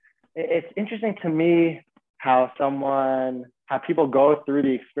it's interesting to me how people go through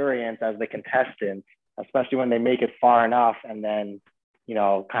the experience as the contestant, especially when they make it far enough and then,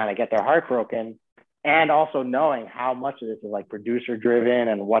 kind of get their heart broken. And also knowing how much of this is like producer driven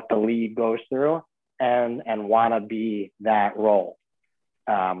and what the lead goes through and want to be that role.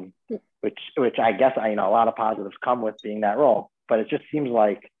 Which I guess, a lot of positives come with being that role. But it just seems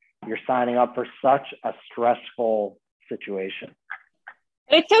like you're signing up for such a stressful situation.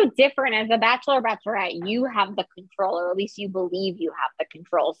 It's so different. As a Bachelor or Bachelorette, you have the control, or at least you believe you have the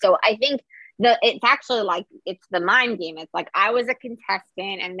control. So I think it's actually like, it's the mind game. It's like, I was a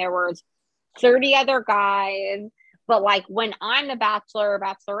contestant and there was 30 other guys, but like when I'm the Bachelor or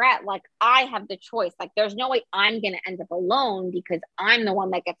Bachelorette, like I have the choice. Like there's no way I'm going to end up alone because I'm the one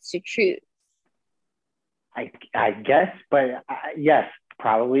that gets to choose. I guess, but yes,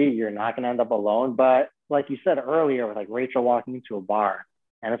 probably you're not going to end up alone. But like you said earlier, with like Rachel walking into a bar,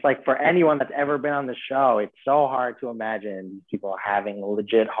 and it's like for anyone that's ever been on the show, it's so hard to imagine people having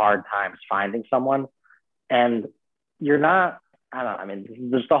legit hard times finding someone. And you're not, I don't know, I mean,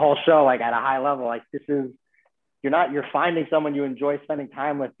 there's the whole show, like at a high level, like you're finding someone you enjoy spending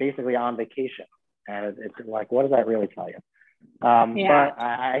time with basically on vacation. And it's like, what does that really tell you? But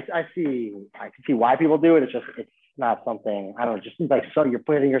I can see why people do it. It's not something, I don't know, it just seems like so you're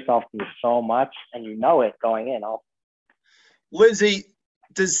putting yourself through so much and you know it going in. Lizzie,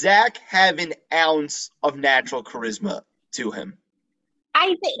 does Zach have an ounce of natural charisma to him? I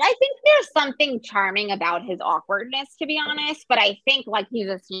think there's something charming about his awkwardness, to be honest, but I think like he's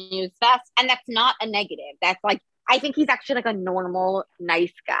a snooze fest, and that's not a negative. That's like, I think he's actually like a normal,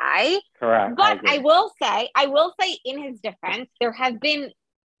 nice guy. Correct. But I will say in his defense, there have been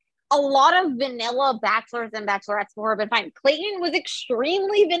a lot of vanilla Bachelors and Bachelorettes who have been fine. Clayton was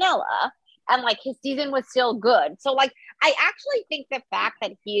extremely vanilla and like his season was still good. So like, I actually think the fact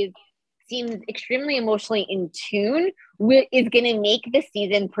that he seems extremely emotionally in tune is going to make the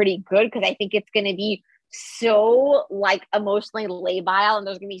season pretty good, because I think it's going to be so like emotionally labile and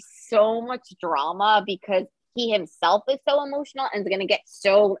there's going to be so much drama because he himself is so emotional and is going to get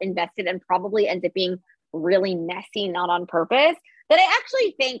so invested and probably ends up being really messy, not on purpose, that I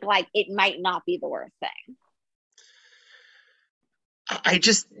actually think like it might not be the worst thing. I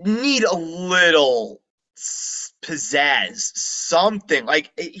just need a little pizzazz, something.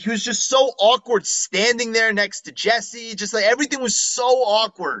 Like, he was just so awkward standing there next to Jesse. Just like everything was so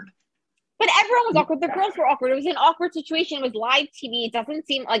awkward. But everyone was awkward. The girls were awkward. It was an awkward situation. It was live TV. It doesn't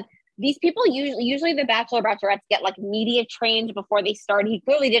seem like these people usually the Bachelor Bachelorettes get like media trained before they start. He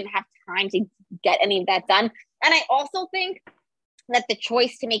clearly didn't have time to get any of that done. And I also think that the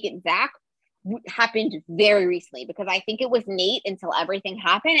choice to make it Zach happened very recently, because I think it was Nate until everything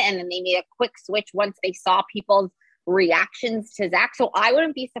happened, and then they made a quick switch once they saw people's reactions to Zach. So I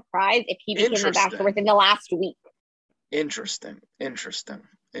wouldn't be surprised if he became the Bachelor within the last week. Interesting.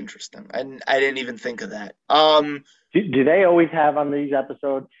 And I didn't even think of that. Do they always have on these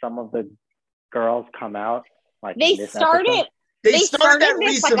episodes some of the girls come out? Like they started. Episode? They started that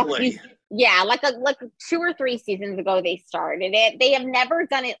recently. Like 2 or 3 seasons ago, they started it. They have never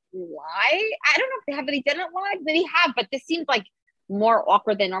done it live. I don't know if they have really done it live. They have, but this seems like more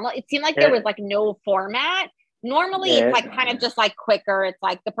awkward than normal. It seemed like there was like no format. Normally, it's like kind of just like quicker. It's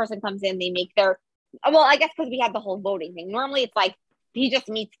like the person comes in, they make their. Well, I guess because we had the whole voting thing. Normally, it's like he just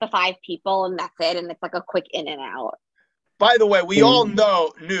meets the 5 people and that's it, and it's like a quick in and out. By the way, we all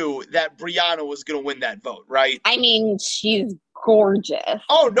knew that Brianna was going to win that vote, right? I mean, she's gorgeous.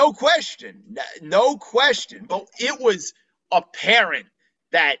 Oh, no question. No question. But it was apparent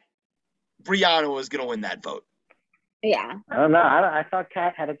that Brianna was going to win that vote. Yeah. I don't know. I thought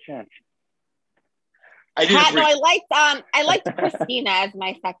Kat had a chance. I liked Christina as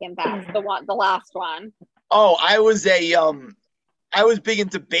my second best, the last one. Oh, I was big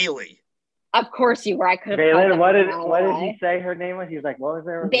into Bailey. Of course you were. I could have. Balin, what did he say her name was? He was like, what was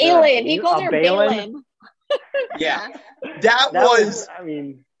her? Balin. He called her Balin. Yeah. That was, I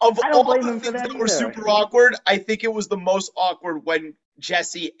mean, of all the things that were super awkward, I think it was the most awkward when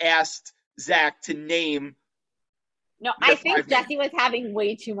Jesse asked Zach to name. No, I think Jesse was having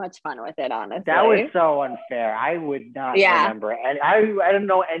way too much fun with it, honestly. That was so unfair. I would not remember. And I didn't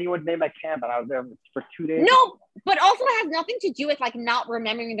know anyone's name at camp, and I was there for 2 days. No, but also it has nothing to do with like not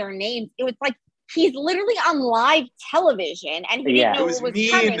remembering their names. It was like he's literally on live television and he didn't know what was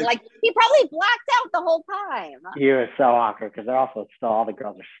coming. Like he probably blacked out the whole time. He was so awkward because they're also still all the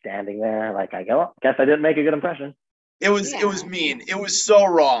girls are standing there. Like I go, guess I didn't make a good impression. It was mean. It was so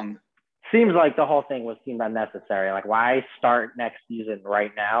wrong. Seems like the whole thing seemed unnecessary. Like, why start next season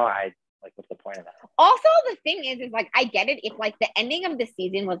right now? What's the point of that? Also, the thing is like, I get it if like the ending of the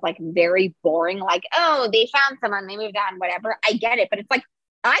season was like very boring, like, oh, they found someone, they moved on, whatever. I get it. But it's like,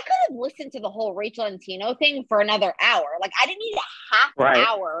 I could have listened to the whole Rachel and Tino thing for another hour. Like, I didn't need a half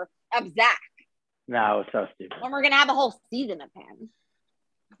hour of Zach. No, it was so stupid. When we're going to have a whole season of him.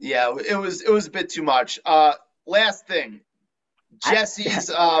 Yeah, it was a bit too much. Last thing.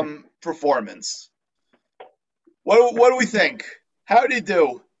 Jesse's performance. What do we think? How did he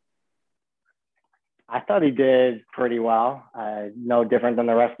do? I thought he did pretty well. No different than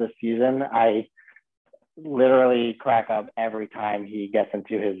the rest of the season. I literally crack up every time he gets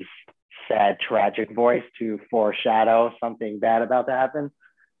into his sad, tragic voice to foreshadow something bad about to happen.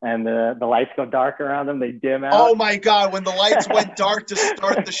 And the lights go dark around him. They dim out. Oh, my God. When the lights went dark to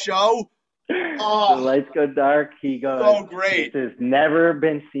start the show. Oh, the lights go dark. He goes, so great. This has never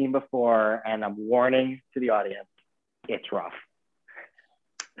been seen before, and I'm warning to the audience, it's rough.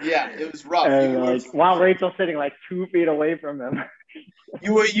 Yeah, it was rough. And while Rachel's sitting like 2 feet away from him.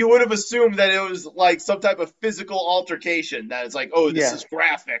 You would have assumed that it was like some type of physical altercation. That it's like, oh, this is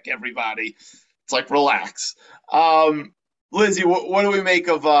graphic, everybody. It's like, relax. Lizzie, what do we make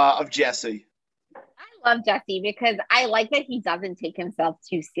of Jesse? I love Jesse because I like that he doesn't take himself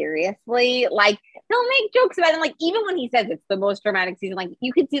too seriously. Like, he'll make jokes about him. Like, even when he says it's the most dramatic season, like,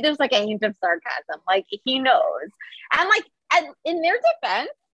 you can see there's like a hint of sarcasm. Like, he knows. And like, and in their defense,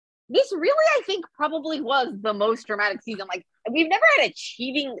 this really, I think, probably was the most dramatic season. Like, we've never had a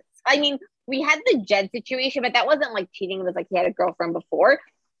cheating. I mean, we had the Jed situation, but that wasn't like cheating. It was like he had a girlfriend before.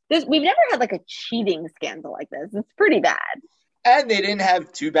 We've never had like a cheating scandal like this. It's pretty bad. And they didn't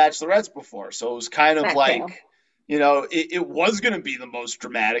have 2 bachelorettes before. So it was kind of it was going to be the most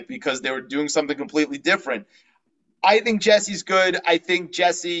dramatic because they were doing something completely different. I think Jesse's good. I think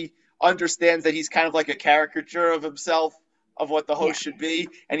Jesse understands that he's kind of like a caricature of himself, of what the host should be,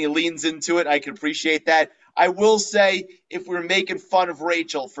 and he leans into it. I can appreciate that. I will say, if we're making fun of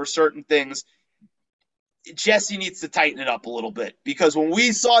Rachel for certain things, Jesse needs to tighten it up a little bit, because when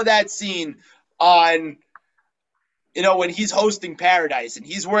we saw that scene on, when he's hosting Paradise and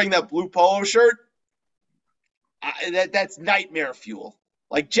he's wearing that blue polo shirt, that's nightmare fuel.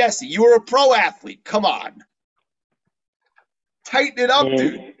 Like, Jesse, you were a pro athlete. Come on. Tighten it up,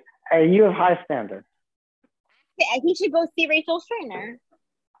 dude. And you have high standards. He should go see Rachel Trainer.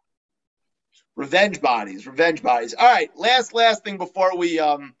 Revenge bodies. All right, last thing before we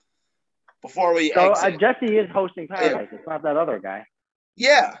exit. Jesse is hosting Paradise. It's not that other guy.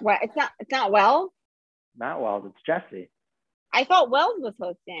 Yeah. What? It's not Wells? Not Wells. It's Jesse. I thought Wells was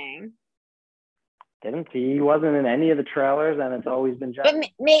hosting. Didn't he? He wasn't in any of the trailers, and it's always been Jesse. But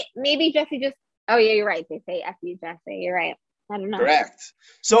maybe Jesse just. Oh yeah, you're right. They say F you, Jesse. You're right. I don't know. Correct.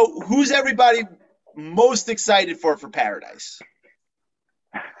 So who's everybody most excited for Paradise?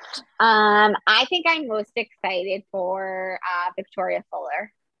 I think I'm most excited for Victoria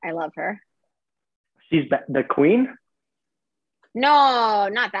Fuller. I love her. She's the queen? No,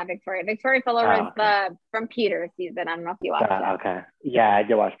 not that Victoria. Victoria Fuller was from Peter's season. I don't know if you watched it. Okay. Yeah, I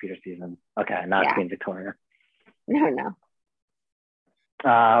did watch Peter's season. Okay, not Queen Victoria. No.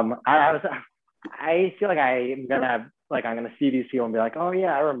 I feel like I'm gonna see these people and be like, oh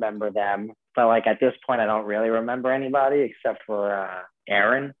yeah, I remember them. But like at this point, I don't really remember anybody except for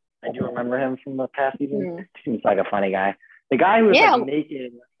Aaron. I do remember him from the past season. Seems like a funny guy. The guy who was like naked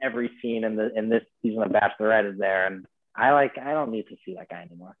in every scene in this season of Bachelorette is there, and I don't need to see that guy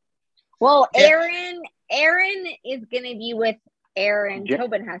anymore. Well, Aaron is gonna be with Aaron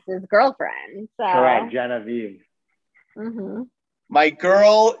Tobin Hess's girlfriend. So. Correct, Genevieve. Mm-hmm. My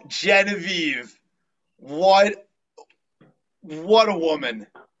girl Genevieve. What a woman.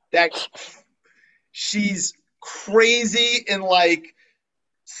 That she's crazy in like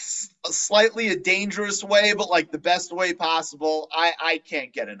slightly a dangerous way, but like the best way possible. I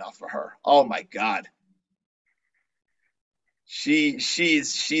can't get enough of her. Oh my God.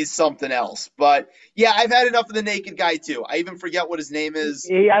 She's something else. But yeah, I've had enough of the naked guy too. I even forget what his name is.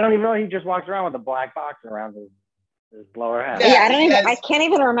 I don't even know. He just walks around with a black box around his lower half. Yeah, I can't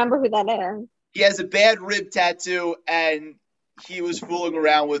even remember who that is. He has a bad rib tattoo, and he was fooling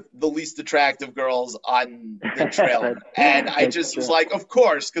around with the least attractive girls on the trailer. And I just was like, of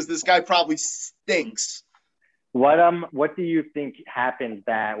course, because this guy probably stinks. What do you think happens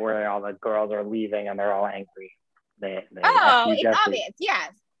where all the girls are leaving and they're all angry? It's obvious,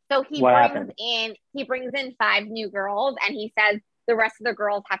 yes. So he brings in 5 new girls, and he says the rest of the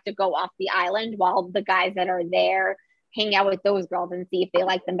girls have to go off the island while the guys that are there hang out with those girls and see if they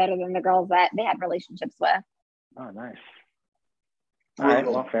like them better than the girls that they had relationships with. Oh, nice.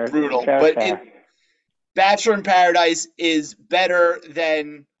 Brutal. But Bachelor in Paradise is better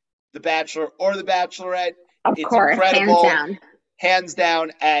than The Bachelor or The Bachelorette. Of course, incredible, hands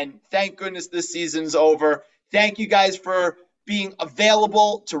down. And thank goodness this season's over. Thank you guys for being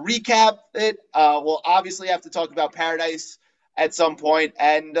available to recap it. We'll obviously have to talk about Paradise at some point.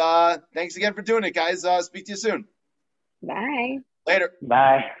 And thanks again for doing it, guys. Speak to you soon. Bye. Later.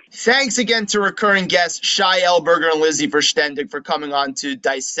 Bye. Thanks again to recurring guests Shai Elberger and Lizzie Verstendig for coming on to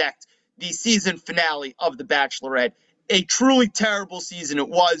dissect the season finale of The Bachelorette. A truly terrible season it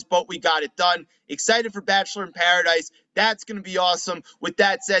was, but we got it done. Excited for Bachelor in Paradise. That's going to be awesome. With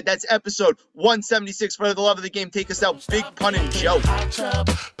that said, that's episode 176. For the love of the game, take us out. Big Pun and Joke.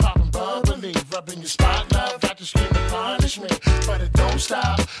 Bubbly, rubbing your spot, love, got to scream and punish me, but it don't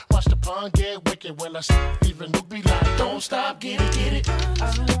stop. Watch the pun get wicked when I even you be like, don't stop, get it.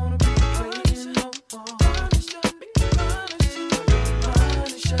 I don't wanna be playing no more.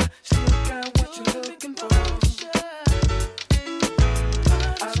 Punisher, still got what you're looking for.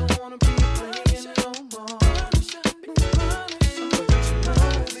 I don't wanna be playing no more.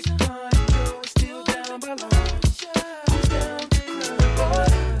 Big Pun and Joe still down below. Who's down to cry?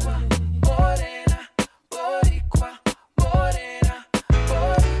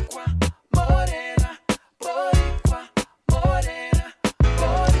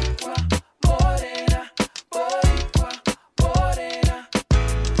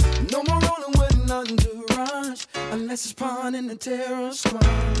 Unless it's Pun in the terror squad.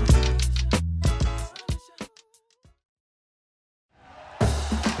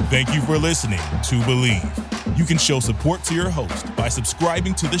 Thank you for listening to Believe. You can show support to your host by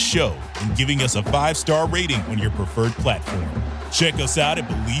subscribing to the show and giving us a 5-star rating on your preferred platform. Check us out at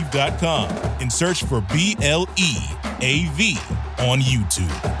Believe.com and search for BLEAV on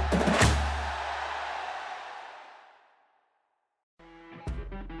YouTube.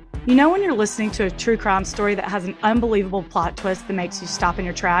 You know when you're listening to a true crime story that has an unbelievable plot twist that makes you stop in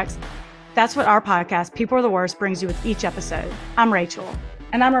your tracks? That's what our podcast, People Are the Worst, brings you with each episode. I'm Rachel.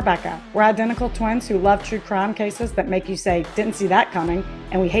 And I'm Rebecca. We're identical twins who love true crime cases that make you say, didn't see that coming,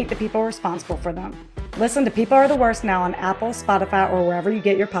 and we hate the people responsible for them. Listen to People Are the Worst now on Apple, Spotify, or wherever you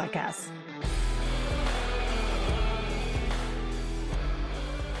get your podcasts.